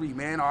artillery,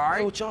 man, all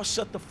right? Don't y'all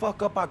shut the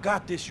fuck up. I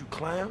got this, you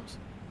clowns.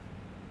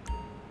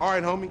 All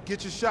right, homie,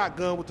 get your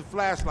shotgun with the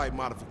flashlight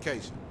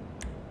modification.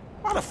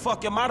 Why the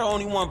fuck am I the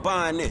only one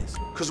buying this?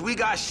 Cause we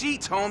got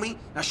sheets, homie.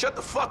 Now shut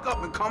the fuck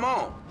up and come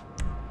on.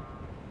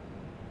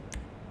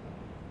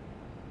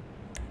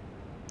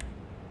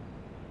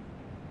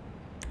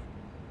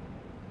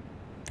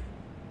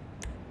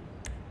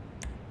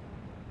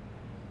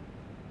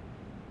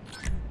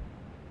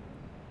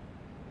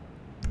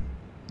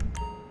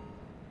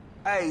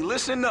 Hey,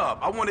 listen up.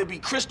 I want to be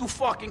crystal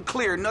fucking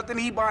clear. Nothing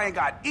he buying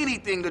got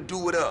anything to do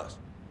with us.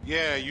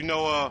 Yeah, you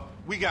know,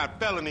 we got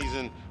felonies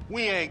and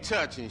we ain't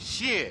touching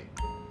shit.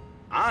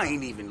 I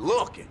ain't even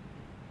looking.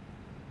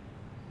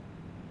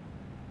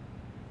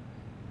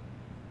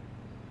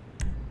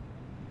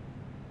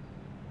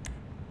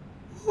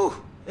 Whew,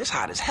 it's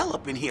hot as hell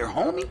up in here,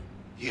 homie.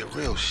 Yeah,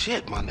 real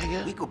shit, my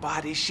nigga. We could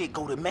buy this shit,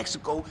 go to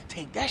Mexico,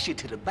 take that shit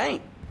to the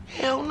bank.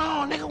 Hell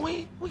no,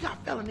 nigga. We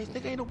got felonies,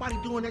 nigga. Ain't nobody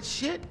doing that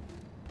shit.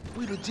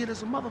 We legit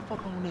as a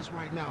motherfucker on this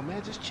right now,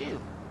 man. Just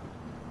chill.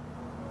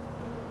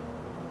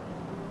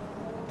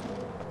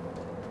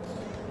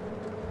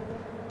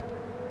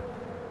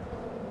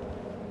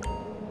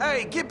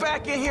 Hey, get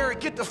back in here and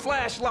get the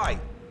flashlight.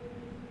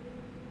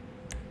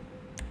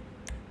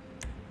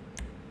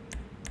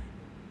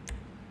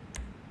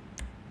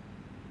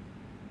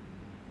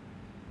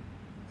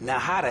 Now,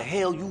 how the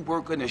hell you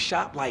work in a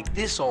shop like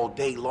this all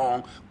day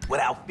long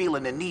without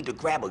feeling the need to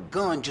grab a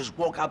gun, just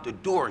walk out the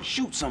door and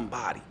shoot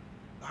somebody?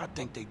 I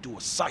think they do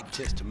a psych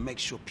test to make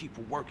sure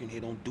people working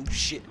here don't do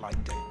shit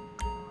like that.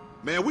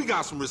 Man, we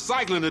got some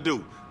recycling to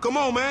do. Come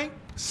on, man.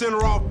 Send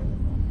her off.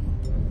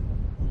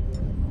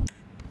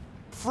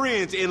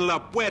 Friends in La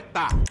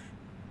Puerta.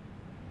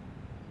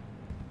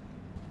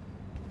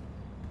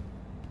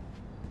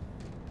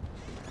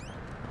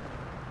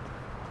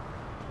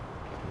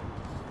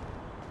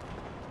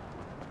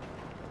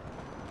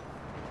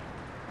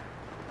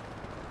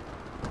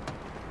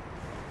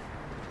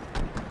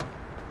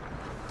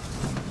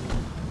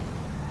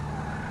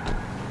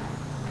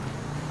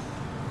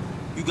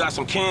 You got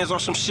some cans or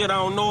some shit I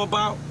don't know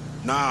about?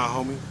 Nah,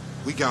 homie.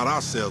 We got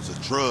ourselves a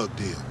drug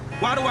deal.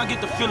 Why do I get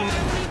the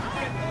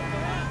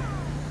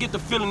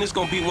feeling this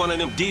gonna be one of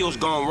them deals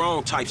gone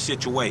wrong type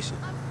situations?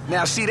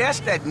 Now, see,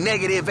 that's that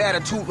negative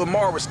attitude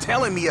Lamar was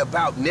telling me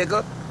about,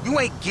 nigga. You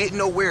ain't getting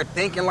nowhere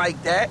thinking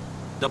like that.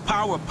 The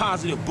power of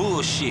positive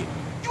bullshit.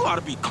 You ought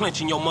to be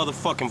clenching your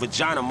motherfucking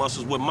vagina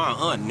muscles with my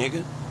aunt,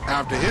 nigga.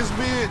 After his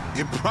bid,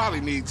 it probably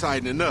need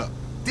tightening up.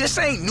 This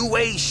ain't new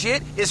age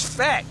shit, it's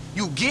fact.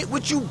 You get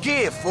what you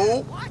give,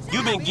 fool.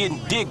 You been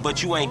getting dick,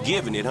 but you ain't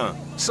giving it, huh?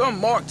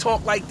 Some Mark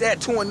talk like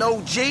that to an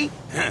OG?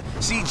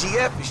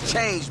 CGF has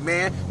changed,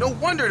 man. No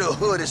wonder the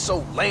hood is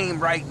so lame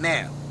right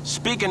now.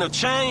 Speaking of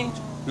change,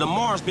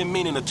 Lamar's been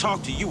meaning to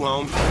talk to you,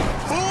 homie.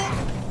 Fool?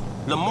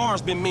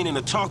 Lamar's been meaning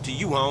to talk to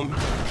you, homie.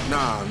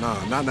 Nah,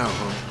 not now,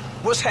 homie.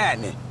 What's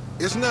happening?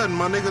 It's nothing,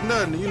 my nigga,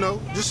 nothing, you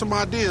know. Just some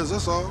ideas,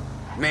 that's all.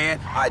 Man,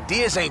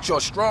 ideas ain't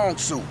your strong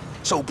suit,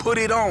 so put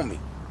it on me.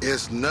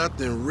 It's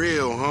nothing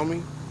real,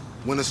 homie.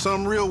 When it's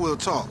something real, we'll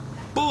talk.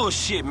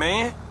 Bullshit,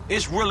 man.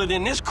 It's realer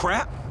than this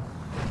crap.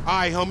 All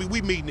right, homie,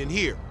 we meeting in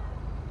here.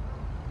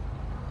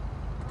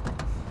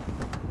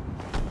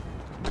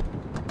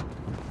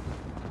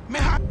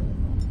 Man,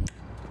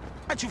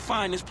 how'd you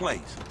find this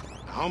place?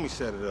 The homie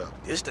set it up.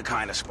 This the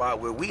kind of spot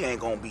where we ain't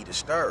gonna be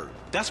disturbed.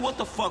 That's what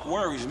the fuck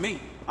worries me.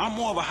 I'm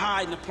more of a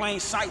hide in the plain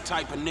sight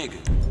type of nigga.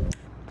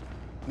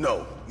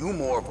 No, you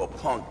more of a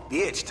punk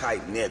bitch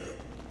type nigga.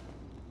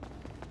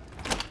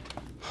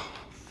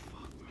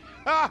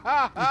 What's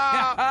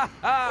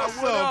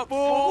up,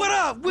 fool? What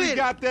up with We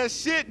got that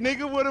shit,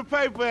 nigga, with a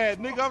paper at.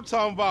 Nigga, I'm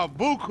talking about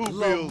buku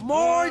bills.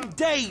 Lamar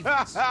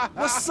Davis.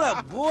 What's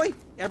up, boy?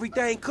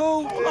 Everything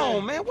cool? Hold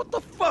on, man. What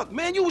the fuck,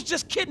 man? You was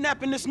just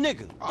kidnapping this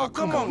nigga. Oh,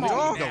 come on,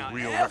 dog. You don't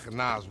real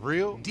recognize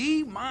real.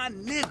 D, my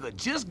nigga,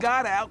 just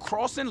got out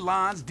crossing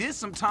lines, did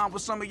some time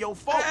with some of your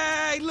folks.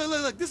 Hey,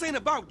 look. This ain't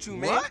about you,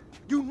 man. What?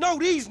 You know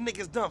these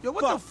niggas done Yo,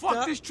 what the fuck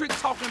up. this trick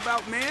talking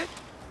about, man?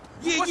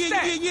 Yeah.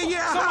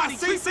 Somebody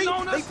See, creeping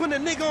on us? They putting a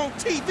nigga on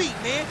TV,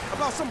 man,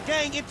 about some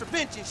gang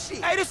intervention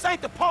shit. Hey, this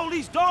ain't the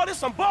police, dog. This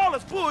some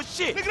ballers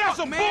bullshit. Nigga, that's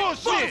some man.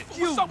 bullshit. Fuck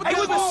you. Hey,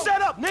 we been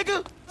set up,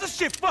 nigga. This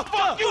shit fucked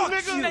up. You,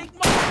 nigga. Snake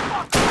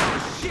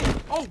motherfucker.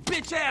 Shit. Oh,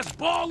 bitch-ass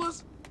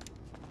ballers.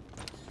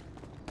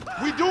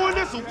 We doing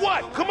this or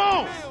what? Come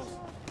on.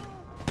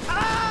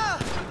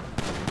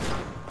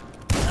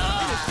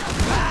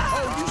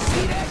 Oh, you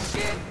see that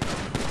shit?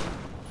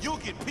 You'll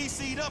get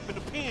PC'd up in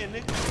the pen,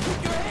 nigga.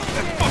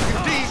 That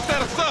fucking D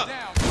set us up.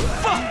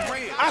 Fuck!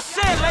 I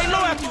said lay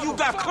low after you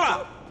got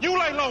clout. You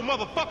lay low,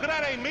 motherfucker.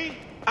 That ain't me.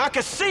 I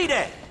can see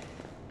that.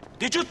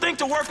 Did you think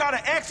to work out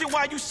an exit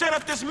while you set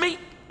up this meet?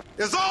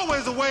 There's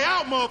always a way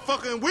out,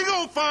 motherfucker, and we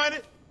gonna find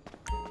it.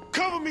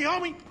 Cover me,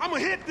 homie. I'ma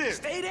hit this.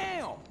 Stay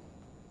down.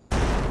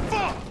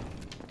 Fuck!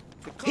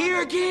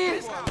 Here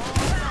again?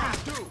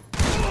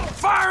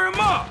 Fire him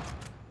up!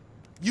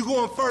 You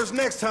going first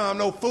next time,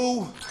 no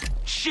fool.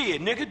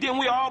 Shit, nigga, then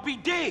we all be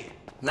dead.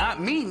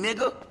 Not me,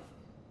 nigga.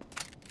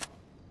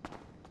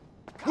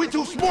 We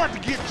too smart to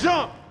get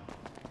jumped.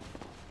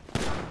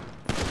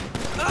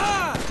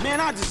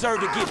 Man, I deserve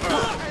to get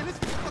booked.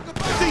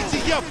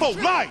 CTF for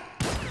life.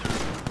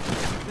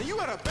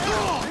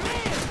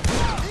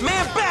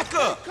 Man, back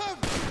up.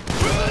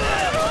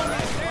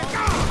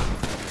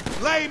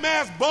 Lame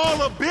ass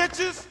ball of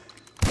bitches.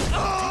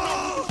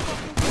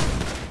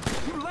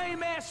 You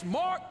lame ass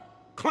Mark.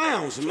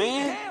 Clowns,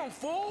 man. Down,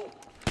 fool.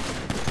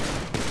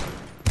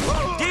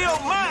 Deal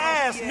my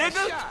ass,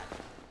 nigga.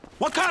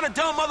 What kind of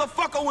dumb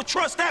motherfucker would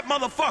trust that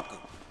motherfucker?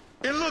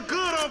 It look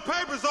good on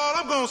paper is all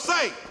I'm gonna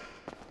say.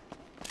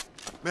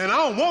 Man, I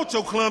don't want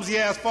your clumsy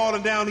ass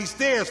falling down these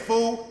stairs,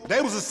 fool.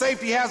 They was a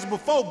safety hazard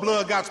before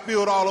blood got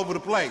spilled all over the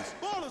place.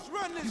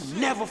 You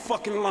never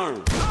fucking learn.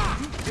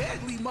 You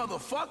deadly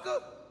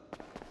motherfucker.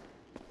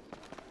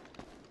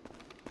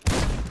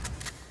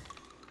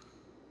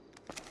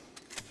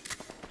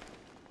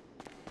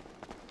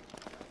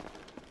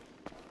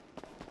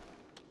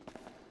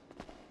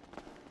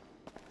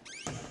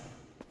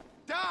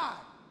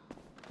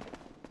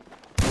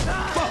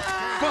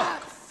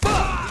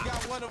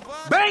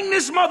 Bang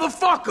this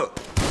motherfucker!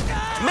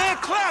 Man,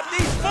 clap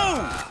these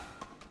fools!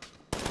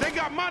 They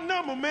got my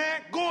number,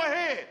 man. Go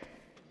ahead.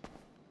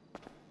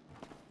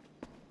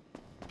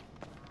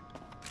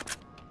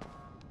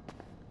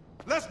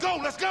 Let's go,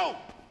 let's go!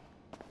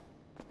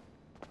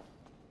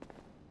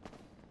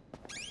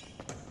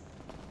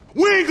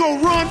 We ain't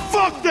gonna run,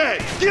 fuck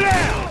that! Get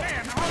out!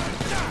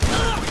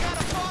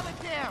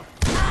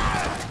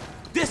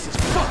 This is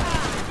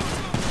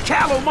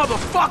callow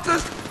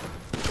motherfuckers!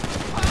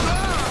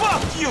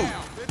 Fuck you!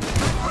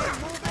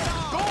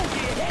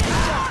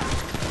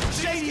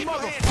 Shady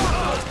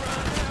motherfucker!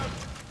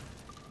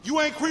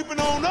 You ain't creeping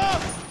on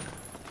us?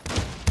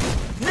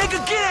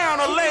 Nigga, get down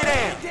or lay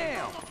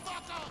down!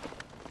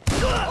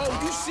 Oh,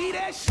 you see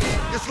that shit?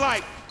 It's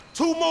like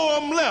 2 more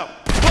of them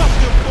left.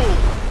 Bust them fools!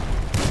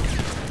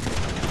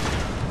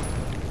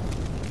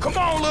 Come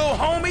on, little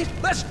homie,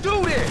 let's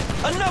do this!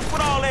 Enough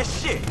with all that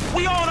shit.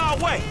 We on our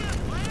way.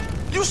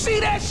 You see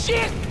that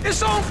shit?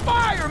 It's on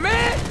fire,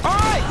 man! All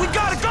right, we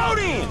gotta go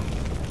then.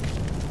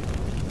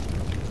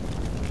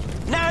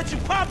 Now that you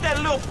popped that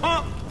little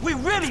pump, we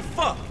really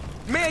fucked.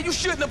 Man, you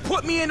shouldn't have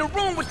put me in the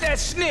room with that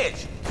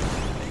snitch.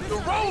 The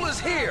roller's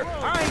here.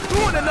 I ain't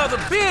doing another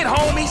bid,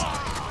 homies.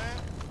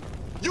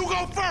 You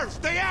go first.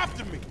 Stay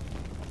after me.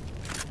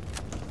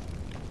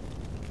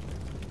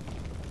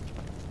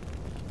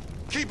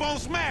 Keep on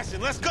smashing.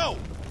 Let's go.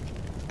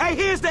 Hey,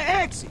 here's the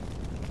exit.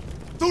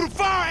 Through the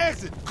fire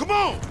exit. Come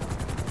on.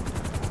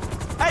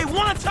 Hey,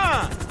 one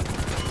time.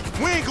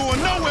 We ain't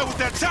going nowhere with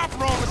that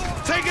chopper on us.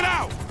 Take it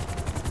out.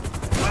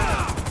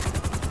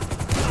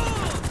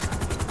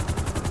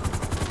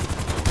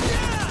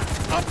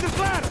 Up this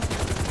ladder.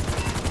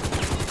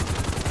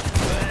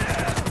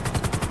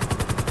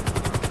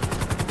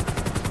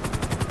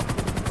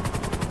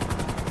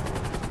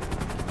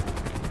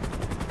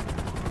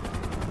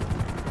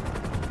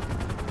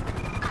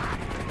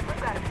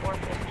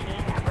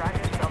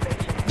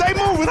 They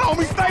moving,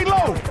 homie. Stay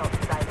low.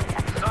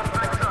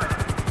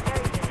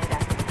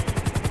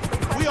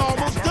 We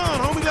almost done,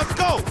 homie. Let's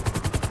go.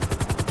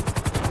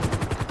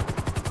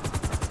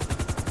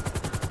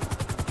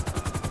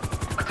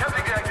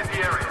 Attempting to exit the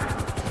area.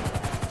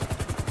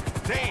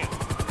 Damn.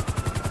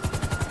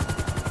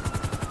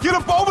 Get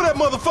up over that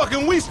motherfucker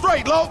and we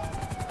straight, low.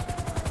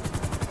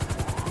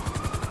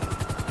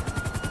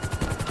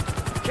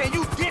 Can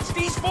you ditch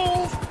these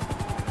fools?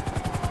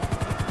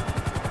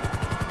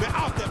 Man,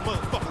 out that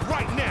motherfucker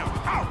right now.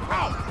 Out,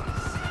 out.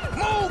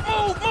 Move,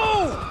 move,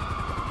 move!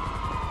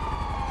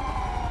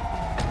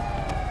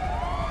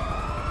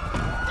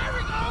 There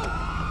we go.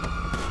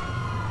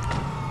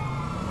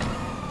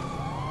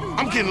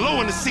 I'm getting low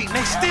in the seat and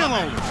they still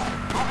on me.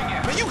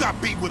 Man, you got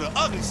beat with an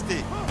ugly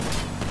stick.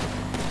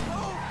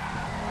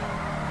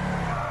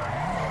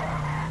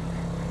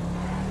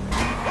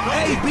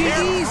 Hey, be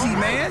easy,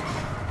 man.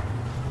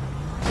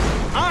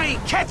 I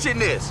ain't catching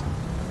this.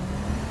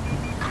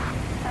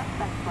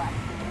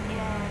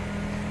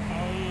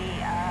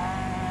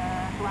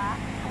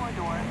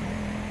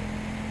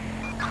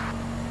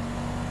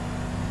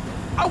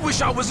 I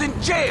wish I was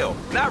in jail,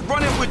 not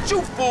running with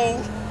you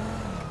fools.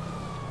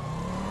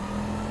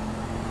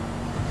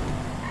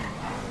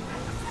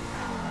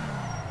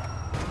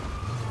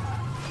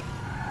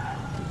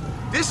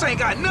 This ain't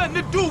got nothing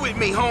to do with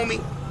me,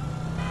 homie.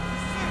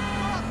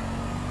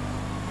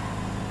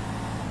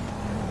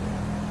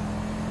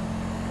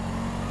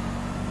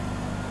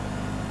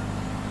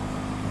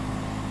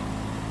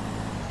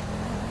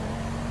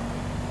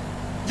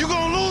 You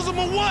gonna lose them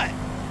or what?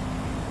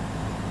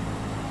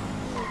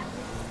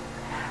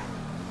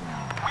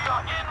 We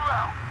are en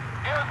route.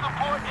 Air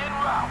support en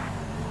route.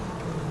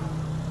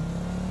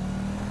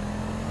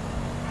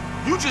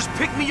 You just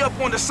picked me up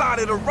on the side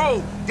of the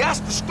road. That's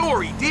the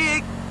story,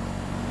 dig?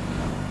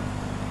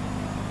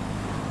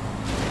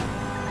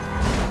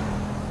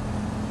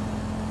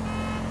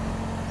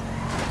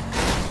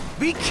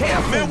 Be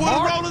careful, Man, where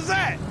Mark. the rollers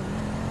at?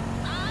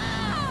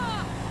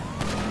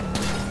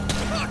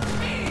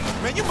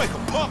 Man, you make a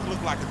punk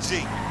look like a G.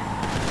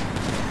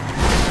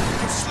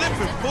 You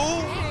slipping,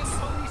 fool.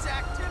 Police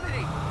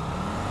activity.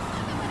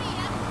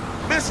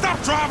 Man,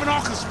 stop driving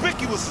all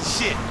conspicuous and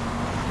shit.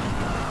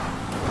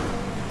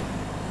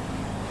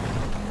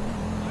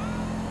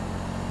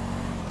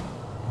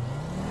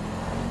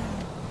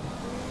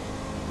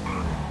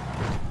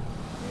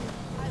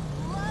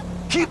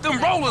 Keep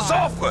them rollers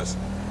off us.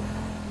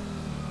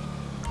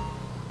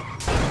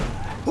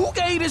 Who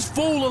gave this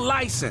fool a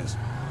license?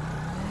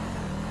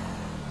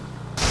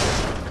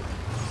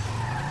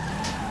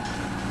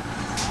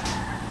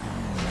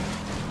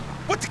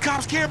 What the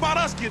cops care about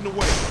us getting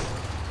away?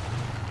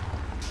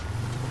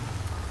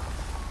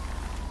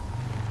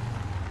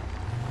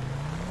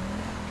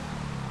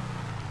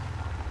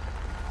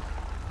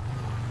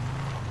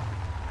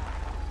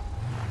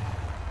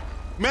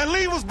 Man,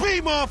 leave us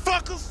be,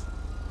 motherfuckers!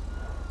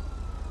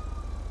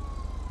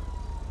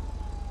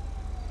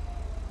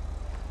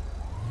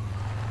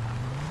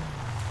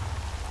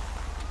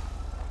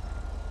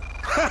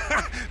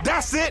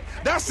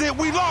 That's it,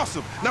 we lost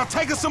him. Now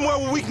take us somewhere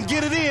where we can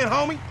get it in,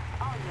 homie.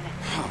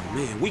 Oh,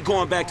 man, we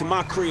going back to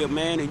my crib,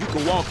 man, and you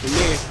can walk from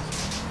there.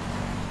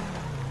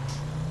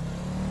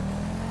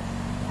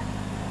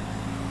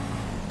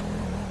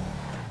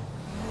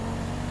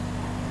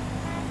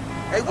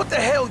 Hey, what the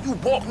hell you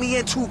walked me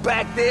into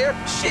back there?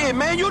 Shit,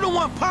 man, you the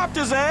one popped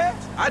his ass.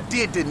 I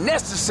did the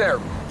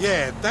necessary.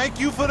 Yeah, thank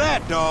you for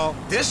that, dawg.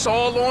 This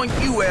all on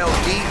you,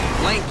 LD,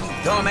 lanky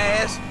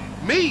dumbass.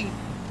 Me?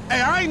 Hey,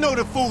 I ain't know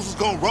the fools was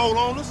gonna roll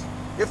on us.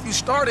 If you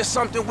started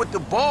something with the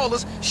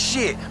ballers,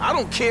 shit, I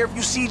don't care if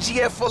you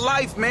CGF for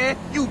life, man.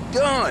 You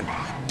done.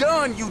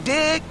 Done, you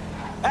dig?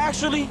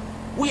 Actually,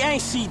 we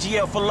ain't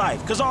CGL for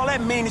life, cause all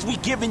that means is we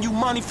giving you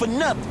money for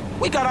nothing.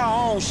 We got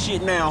our own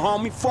shit now,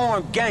 homie,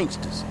 foreign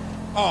gangsters.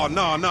 Oh,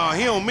 no,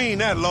 he don't mean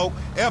that, Lo.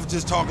 F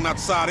just talking out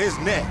the side of his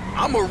neck.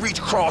 I'ma reach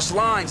cross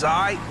lines, all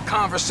right?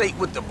 Conversate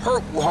with the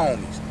purple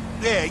homies.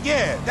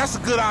 Yeah, that's a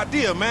good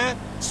idea, man.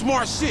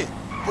 Smart shit.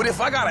 But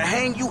if I gotta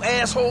hang you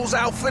assholes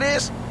out for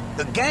this,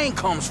 the gang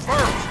comes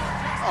first.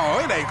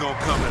 Oh, it ain't gonna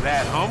come to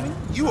that, homie.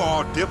 You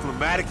all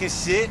diplomatic and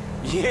shit.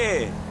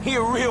 Yeah, he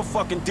a real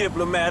fucking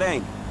diplomat,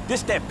 ain't he?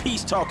 This that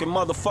peace-talking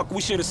motherfucker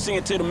we should have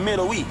sent to the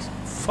Middle East.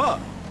 Fuck.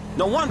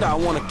 No wonder I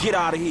want to get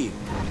out of here.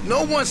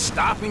 No one's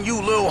stopping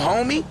you, little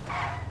homie.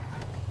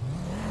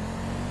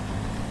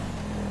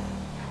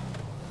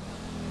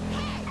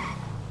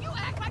 You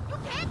act like you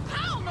can't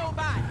call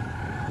nobody.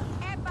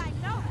 Everybody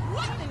know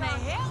what in the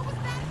hell was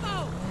that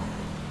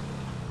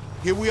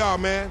for? Here we are,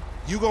 man.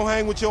 You gonna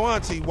hang with your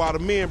auntie while the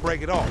men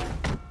break it off.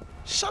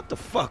 Shut the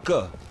fuck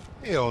up.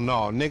 Hell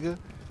no, nigga.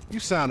 You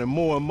sounding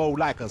more and more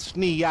like a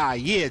snee-eye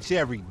itch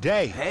every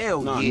day.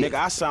 Hell nah, yeah. Nigga,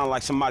 I sound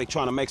like somebody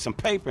trying to make some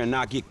paper and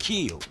not get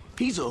killed.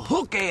 He's a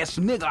hook-ass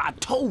nigga, I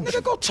told you.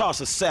 Nigga, go toss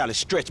a salad,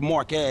 stretch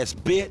mark-ass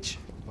bitch.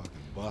 Fucking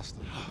buster.